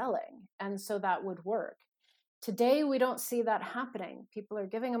continue selling. And so that would work. Today, we don't see that happening. People are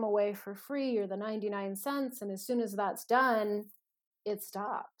giving them away for free, or the 99 cents. And as soon as that's done, it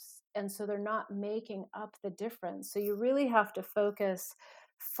stops. And so they're not making up the difference. So you really have to focus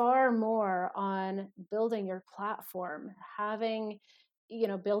far more on building your platform, having,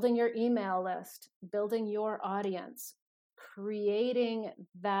 building your email list, building your audience, creating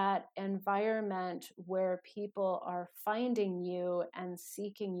that environment where people are finding you and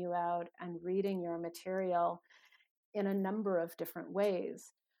seeking you out and reading your material in a number of different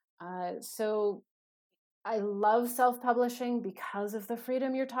ways. So I love self-publishing because of the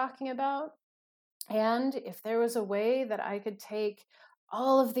freedom you're talking about. And if there was a way that I could take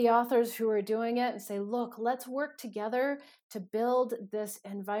all of the authors who are doing it and say, look, let's work together to build this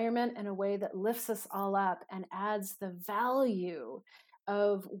environment in a way that lifts us all up and adds the value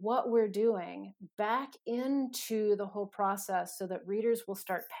of what we're doing back into the whole process so that readers will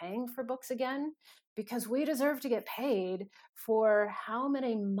start paying for books again, because we deserve to get paid for how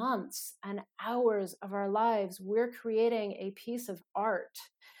many months and hours of our lives we're creating a piece of art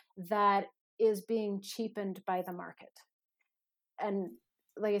that is being cheapened by the market. And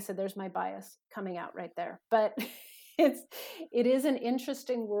like I said, there's my bias coming out right there. But it is an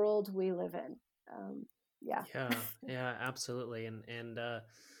interesting world we live in. Yeah. Yeah, absolutely. And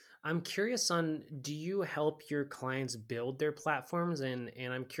I'm curious on, do you help your clients build their platforms? And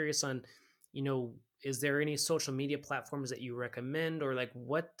I'm curious on, is there any social media platforms that you recommend, or like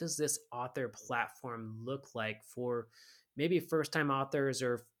what does this author platform look like for maybe first time authors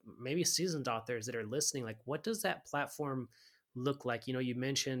or maybe seasoned authors that are listening? Like, what does that platform look like? You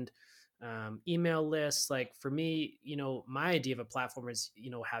mentioned email lists. Like for me, my idea of a platform is,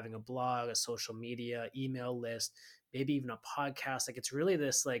 having a blog, a social media, email list, maybe even a podcast. Like it's really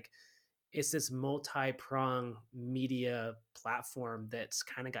this, like, it's this multi-prong media platform that's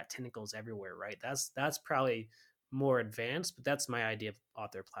kind of got tentacles everywhere, right? That's probably more advanced, but that's my idea of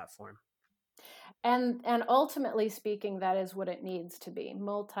author platform. And ultimately speaking, that is what it needs to be,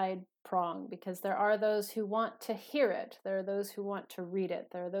 multi-pronged, because there are those who want to hear it, there are those who want to read it,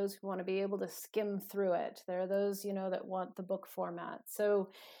 there are those who want to be able to skim through it, there are those, that want the book format. So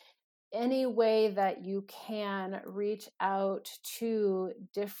any way that you can reach out to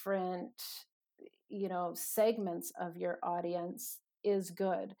different, segments of your audience is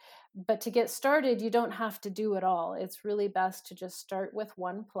good. But to get started, you don't have to do it all. It's really best to just start with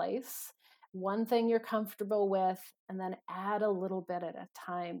one place, one thing you're comfortable with, and then add a little bit at a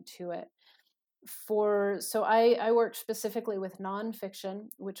time to it. So I work specifically with nonfiction,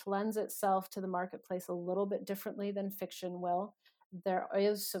 which lends itself to the marketplace a little bit differently than fiction will. There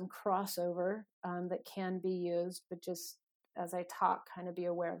is some crossover that can be used, but just as I talk, kind of be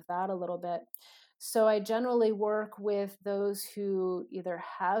aware of that a little bit. So I generally work with those who either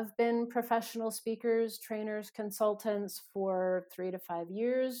have been professional speakers, trainers, consultants for 3 to 5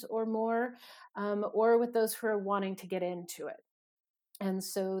 years or more, or with those who are wanting to get into it. And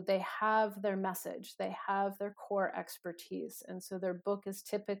so they have their message, they have their core expertise. And so their book is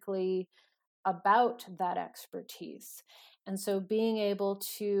typically about that expertise. And so being able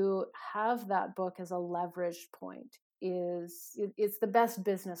to have that book as a leverage point it's the best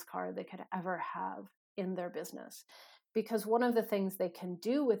business card they could ever have in their business. Because one of the things they can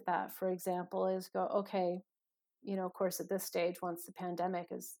do with that, for example, is go, okay, of course, at this stage, once the pandemic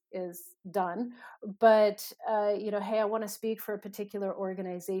is done, but hey, I want to speak for a particular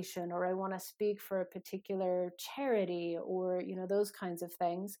organization, or I want to speak for a particular charity, or those kinds of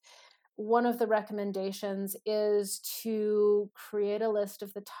things. One of the recommendations is to create a list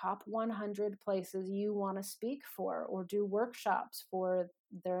of the top 100 places you want to speak for, or do workshops for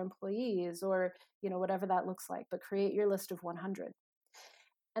their employees, or whatever that looks like. But create your list of 100,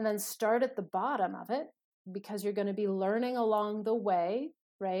 and then start at the bottom of it, because you're going to be learning along the way,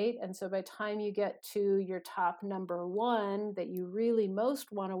 right? And so by the time you get to your top number one that you really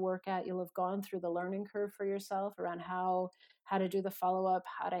most want to work at, you'll have gone through the learning curve for yourself around how to do the follow-up,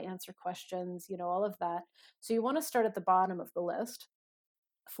 how to answer questions, all of that. So you want to start at the bottom of the list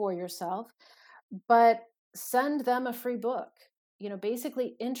for yourself, but send them a free book.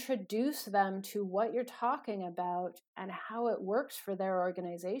 Basically introduce them to what you're talking about and how it works for their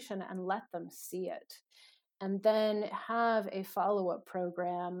organization, and let them see it. And then have a follow-up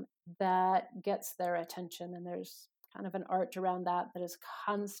program that gets their attention. And there's kind of an art around that is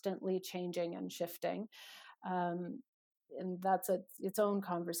constantly changing and shifting. And that's its own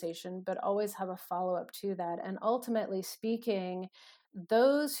conversation, but always have a follow-up to that. And ultimately speaking,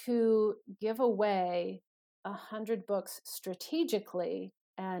 those who give away 100 books strategically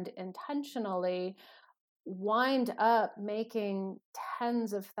and intentionally wind up making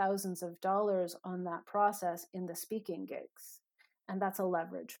tens of thousands of dollars on that process in the speaking gigs. And that's a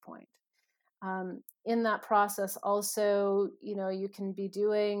leverage point. In that process, also, you can be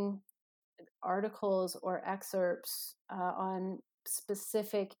doing articles or excerpts on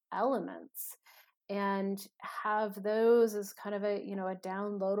specific elements and have those as kind of a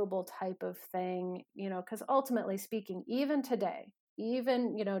downloadable type of thing, because ultimately speaking, even today,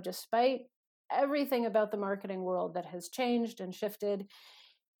 even, despite everything about the marketing world that has changed and shifted,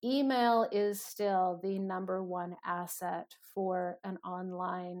 email is still the number one asset for an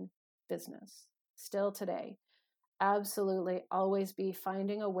online business still today. Absolutely, always be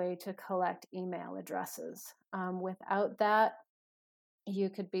finding a way to collect email addresses. Without that, you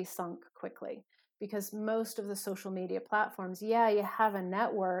could be sunk quickly, because most of the social media platforms, yeah, you have a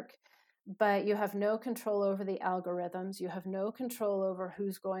network, but you have no control over the algorithms. You have no control over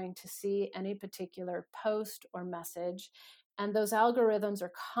who's going to see any particular post or message. And those algorithms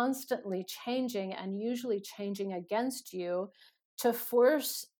are constantly changing, and usually changing against you to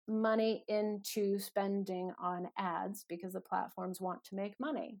force money into spending on ads, because the platforms want to make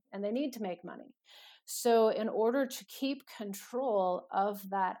money and they need to make money. So, in order to keep control of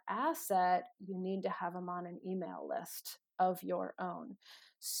that asset, you need to have them on an email list of your own.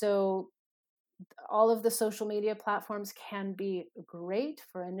 So, all of the social media platforms can be great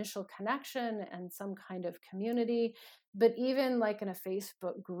for initial connection and some kind of community. But even like in a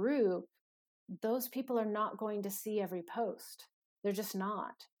Facebook group, those people are not going to see every post. They're just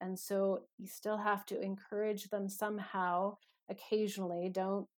not. And so you still have to encourage them somehow occasionally.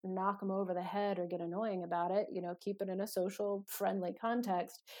 Don't knock them over the head or get annoying about it. Keep it in a social friendly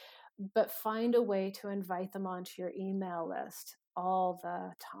context, but find a way to invite them onto your email list all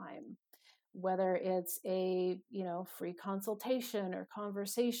the time, whether it's a free consultation or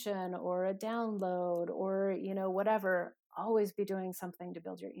conversation or a download or whatever. Always be doing something to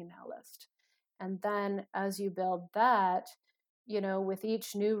build your email list. And then as you build that, with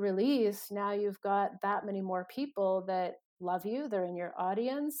each new release, now you've got that many more people that love you, they're in your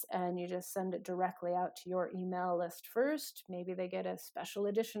audience, and you just send it directly out to your email list first. Maybe they get a special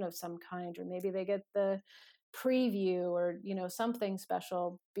edition of some kind, or maybe they get the preview, or something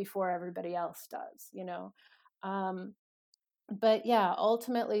special before everybody else does. um, but yeah,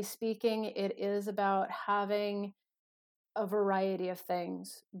 ultimately speaking, it is about having a variety of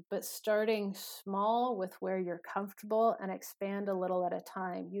things, but starting small with where you're comfortable and expand a little at a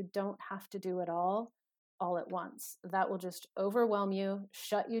time. You don't have to do it all at once. That will just overwhelm you,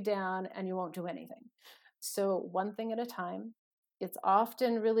 shut you down, and you won't do anything. So, one thing at a time. It's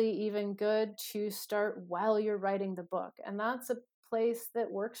often really even good to start while you're writing the book. And that's a place that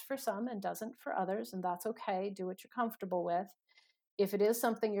works for some and doesn't for others. And that's okay. Do what you're comfortable with. If it is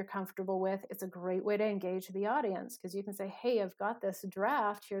something you're comfortable with, it's a great way to engage the audience, because you can say, hey, I've got this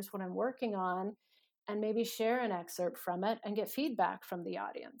draft. Here's what I'm working on. And maybe share an excerpt from it and get feedback from the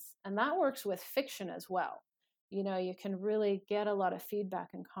audience. And that works with fiction as well. You can really get a lot of feedback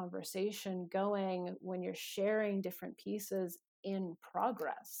and conversation going when you're sharing different pieces in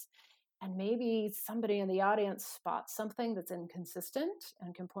progress. And maybe somebody in the audience spots something that's inconsistent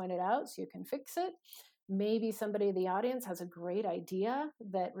and can point it out so you can fix it. Maybe somebody in the audience has a great idea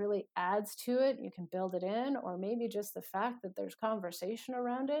that really adds to it. You can build it in, or maybe just the fact that there's conversation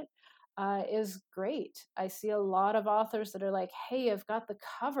around it is great. I see a lot of authors that are like, hey, I've got the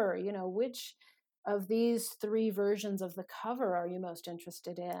cover, which of these three versions of the cover are you most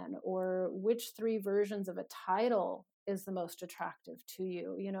interested in? Or which three versions of a title is the most attractive to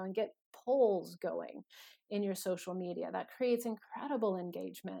you? And get polls going in your social media. That creates incredible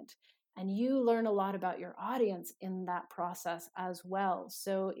engagement. And you learn a lot about your audience in that process as well.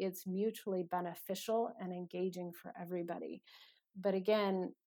 So it's mutually beneficial and engaging for everybody. But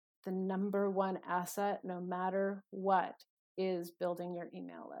again, the number one asset, no matter what, is building your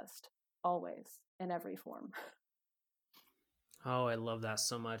email list, always, in every form. Oh, I love that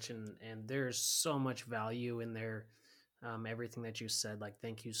so much, and there's so much value in there. Everything that you said, like,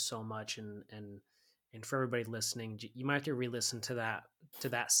 thank you so much, and for everybody listening, you might have to re-listen to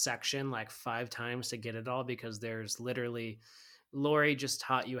that section like 5 times to get it all, because there's literally Lori just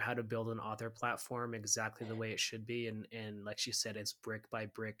taught you how to build an author platform exactly the way it should be, and like she said, it's brick by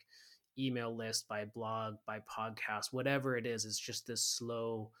brick, email list by blog by podcast, whatever it is. It's just this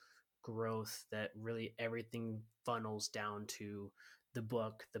slow growth that really everything funnels down to the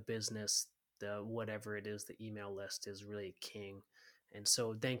book, the business, the whatever it is. The email list is really king. And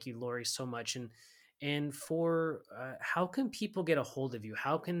so thank you, Lori, so much. And for how can people get a hold of you?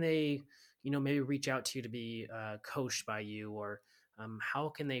 How can they, maybe reach out to you to be coached by you, or how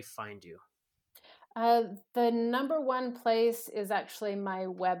can they find you? The number one place is actually my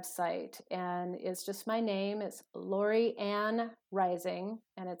website, and it's just my name. It's Lori Ann Rising,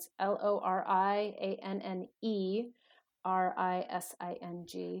 and it's LoriAnne Rising.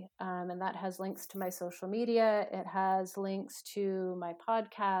 And that has links to my social media. It has links to my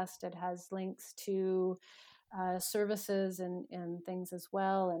podcast. It has links to services and things as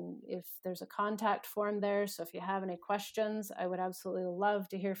well. And if there's a contact form there, so if you have any questions, I would absolutely love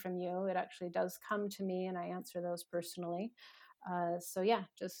to hear from you. It actually does come to me and I answer those personally. So yeah,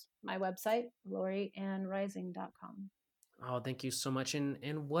 just my website, LoriAnnRising.com. Oh, thank you so much.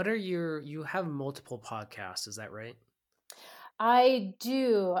 And what are you have multiple podcasts, is that right? I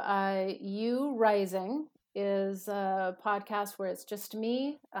do. You Rising is a podcast where it's just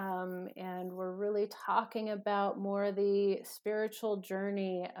me, and we're really talking about more the spiritual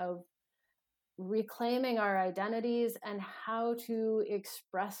journey of reclaiming our identities and how to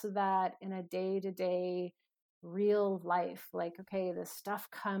express that in a day-to-day real life. Like, okay, this stuff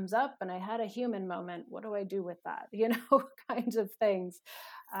comes up and I had a human moment, what do I do with that, kinds of things.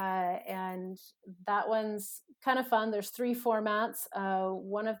 And that one's kind of fun. There's 3 formats.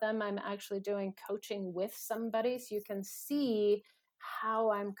 One of them I'm actually doing coaching with somebody, so you can see how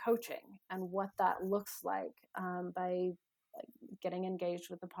I'm coaching and what that looks like, by getting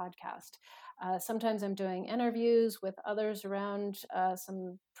engaged with the podcast. Sometimes I'm doing interviews with others around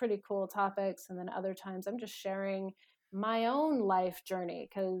some pretty cool topics. And then other times I'm just sharing my own life journey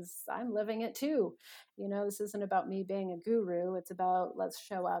because I'm living it too. This isn't about me being a guru. It's about let's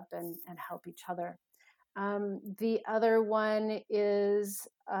show up and help each other. The other one is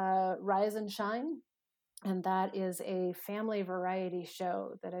Rise and Shine, and that is a family variety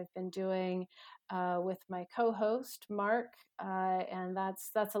show that I've been doing with my co-host Mark, and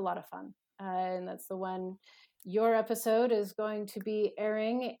that's a lot of fun. And that's the one. Your episode is going to be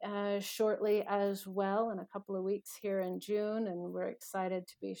airing shortly as well, in a couple of weeks here in June, and we're excited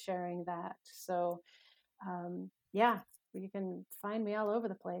to be sharing that. So, yeah, you can find me all over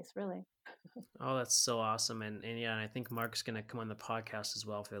the place, really. Oh, that's so awesome. And yeah, and I think Mark's gonna come on the podcast as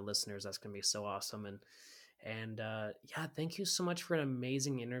well for the listeners. That's gonna be so awesome. And yeah, thank you so much for an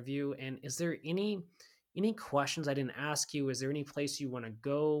amazing interview. And is there any questions I didn't ask you? Is there any place you want to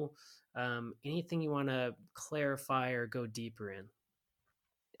go? Anything you want to clarify or go deeper in?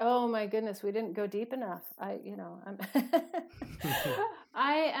 Oh my goodness, we didn't go deep enough. I'm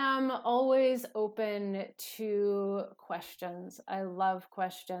I am always open to questions. I love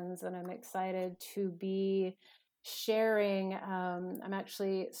questions and I'm excited to be sharing. I'm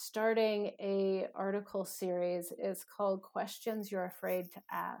actually starting a article series. It's called Questions You're Afraid to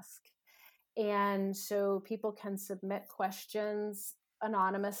Ask. And so people can submit questions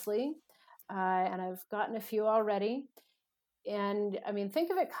anonymously. And I've gotten a few already. And I mean,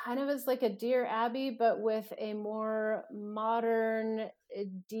 think of it kind of as like a Dear Abby, but with a more modern,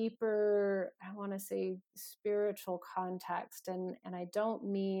 deeper, I want to say spiritual context. And I don't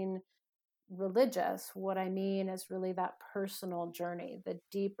mean religious. What I mean is really that personal journey, the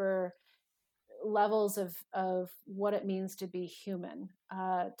deeper levels of what it means to be human,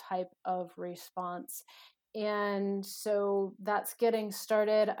 type of response. And so that's getting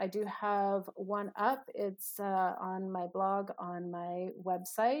started. I do have one up. It's on my blog on my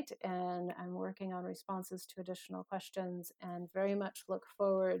website, and I'm working on responses to additional questions and very much look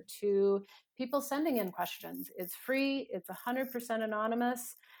forward to people sending in questions. It's free, it's 100%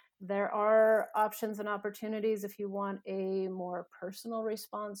 anonymous. There are options and opportunities if you want a more personal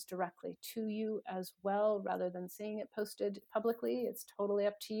response directly to you as well, rather than seeing it posted publicly. It's totally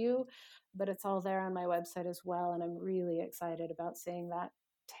up to you, but it's all there on my website as well. And I'm really excited about seeing that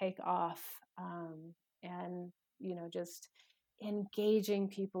take off, and, just engaging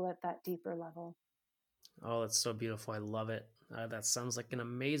people at that deeper level. Oh, that's so beautiful. I love it. That sounds like an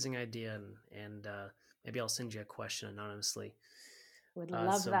amazing idea. And maybe I'll send you a question anonymously. Would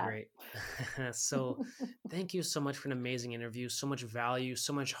love So that. great. So thank you so much for an amazing interview. So much value,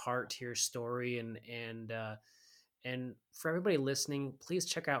 so much heart to your story, and for everybody listening, please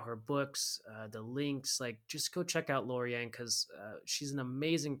check out her books, the links. Like, just go check out Lorianne because she's an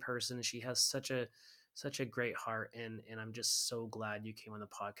amazing person. She has such a great heart, and I'm just so glad you came on the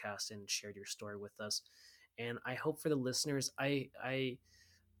podcast and shared your story with us. And I hope for the listeners, I'm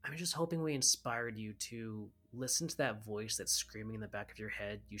just hoping we inspired you to listen to that voice that's screaming in the back of your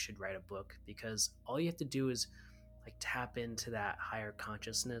head. You should write a book, because all you have to do is like tap into that higher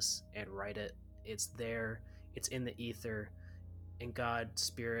consciousness and write it. It's there, it's in the ether, and God,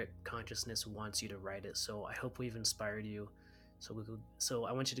 spirit, consciousness wants you to write it. So I hope we've inspired you. So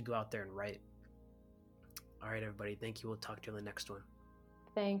I want you to go out there and write. All right, everybody. Thank you. We'll talk to you on the next one.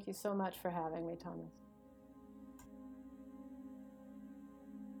 Thank you so much for having me, Thomas.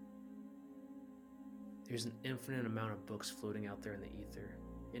 There's an infinite amount of books floating out there in the ether,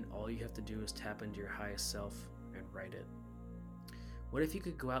 and all you have to do is tap into your highest self and write it. What if you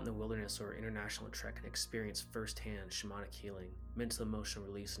could go out in the wilderness or international trek and experience firsthand shamanic healing, mental emotional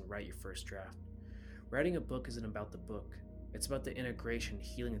release, and write your first draft? Writing a book isn't about the book. It's about the integration and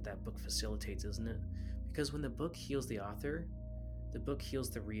healing that book facilitates, isn't it? Because when the book heals the author, the book heals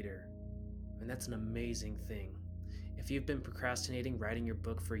the reader. And that's an amazing thing. If you've been procrastinating writing your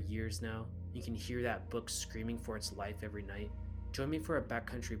book for years now, you can hear that book screaming for its life every night. Join me for a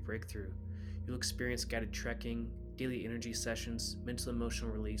backcountry breakthrough. You'll experience guided trekking, daily energy sessions, mental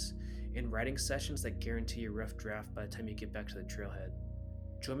emotional release, and writing sessions that guarantee a rough draft by the time you get back to the trailhead.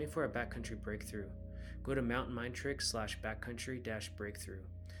 Join me for a backcountry breakthrough. Go to mountainmindtricks/backcountry-breakthrough.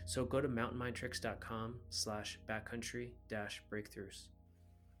 So go to mountainmindtricks.com/backcountry-breakthroughs.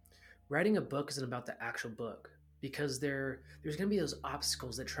 Writing a book isn't about the actual book, because there's going to be those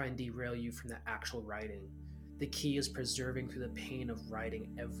obstacles that try and derail you from the actual writing. The key is persevering through the pain of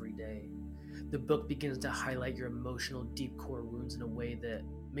writing every day. The book begins to highlight your emotional deep core wounds in a way that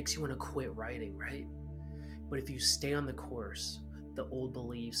makes you want to quit writing, right? But if you stay on the course, the old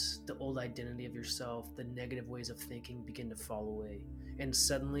beliefs, the old identity of yourself, the negative ways of thinking begin to fall away, and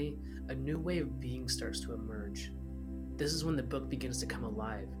suddenly a new way of being starts to emerge. This is when the book begins to come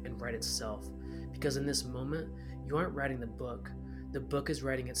alive and write itself, because in this moment, you aren't writing the book is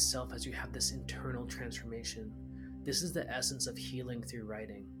writing itself as you have this internal transformation. This is the essence of healing through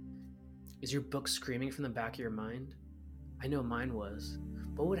writing. Is your book screaming from the back of your mind? I know mine was.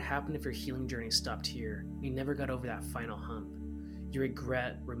 What would happen if your healing journey stopped here and you never got over that final hump? Your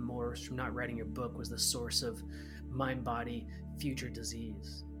regret, remorse from not writing your book was the source of mind, body, future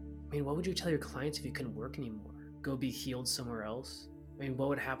disease. I mean, what would you tell your clients if you couldn't work anymore? Go be healed somewhere else? I mean, what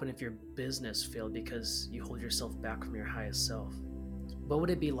would happen if your business failed because you hold yourself back from your highest self? What would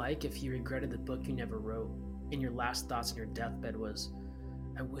it be like if you regretted the book you never wrote and your last thoughts on your deathbed was,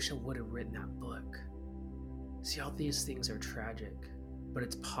 I wish I would have written that book? See, all these things are tragic, but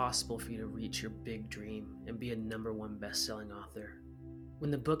it's possible for you to reach your big dream and be a #1 best-selling author.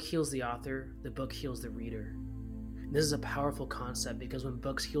 When the book heals the author, the book heals the reader. And this is a powerful concept because when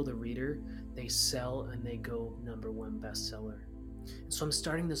books heal the reader, they sell and they go #1 bestseller. And so I'm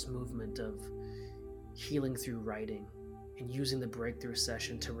starting this movement of healing through writing and using the breakthrough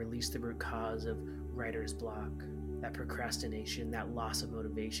session to release the root cause of writer's block, that procrastination, that loss of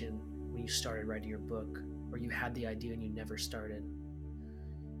motivation when you started writing your book, or you had the idea and you never started.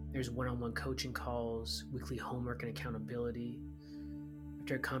 There's one-on-one coaching calls, weekly homework and accountability.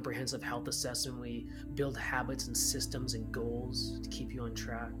 After a comprehensive health assessment, we build habits and systems and goals to keep you on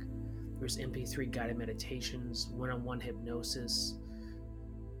track. There's MP3 guided meditations, one-on-one hypnosis.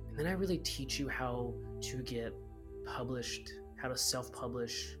 And then I really teach you how to get published, how to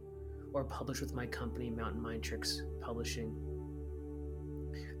self-publish, or publish with my company, Mountain Mind Tricks Publishing.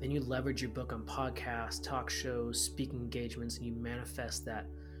 Then you leverage your book on podcasts, talk shows, speaking engagements, and you manifest that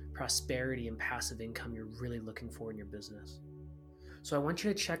prosperity and passive income you're really looking for in your business. So I want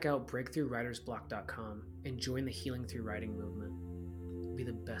you to check out breakthroughwritersblock.com and join the Healing Through Writing movement. It'll be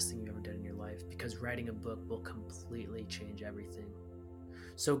the best thing you've ever done in your life, because writing a book will completely change everything.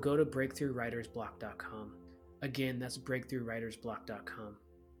 So go to breakthroughwritersblock.com. Again, that's breakthroughwritersblock.com.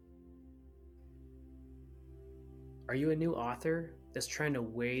 Are you a new author that's trying to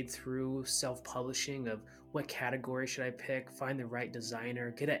wade through self-publishing of what category should I pick, find the right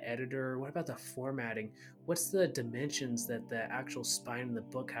designer, get an editor? What about the formatting? What's the dimensions that the actual spine of the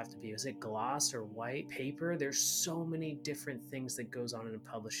book have to be? Is it gloss or white paper? There's so many different things that goes on in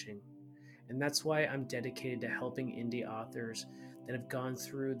publishing. And that's why I'm dedicated to helping indie authors that have gone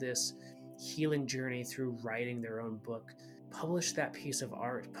through this healing journey through writing their own book, publish that piece of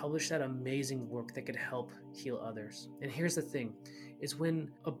art, publish that amazing work that could help heal others. And here's the thing, is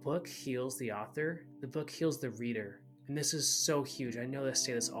when a book heals the author, the book heals the reader. And this is so huge. I know I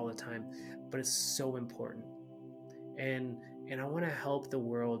say this all the time, but it's so important. And I want to help the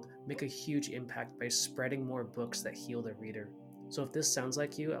world make a huge impact by spreading more books that heal the reader. So if this sounds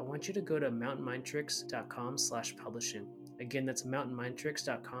like you, I want you to go to mountainmindtricks.com/publishing. Again, that's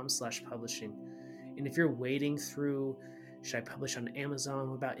mountainmindtricks.com/publishing. And if you're wading through, should I publish on Amazon?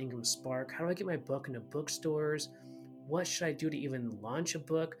 What about Ingram Spark? How do I get my book into bookstores? What should I do to even launch a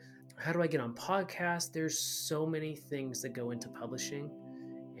book? How do I get on podcasts? There's so many things that go into publishing.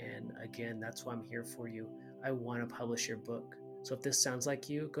 And again, that's why I'm here for you. I want to publish your book. So if this sounds like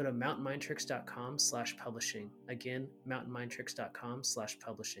you, go to mountainmindtricks.com/publishing. Again,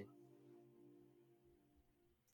 mountainmindtricks.com/publishing.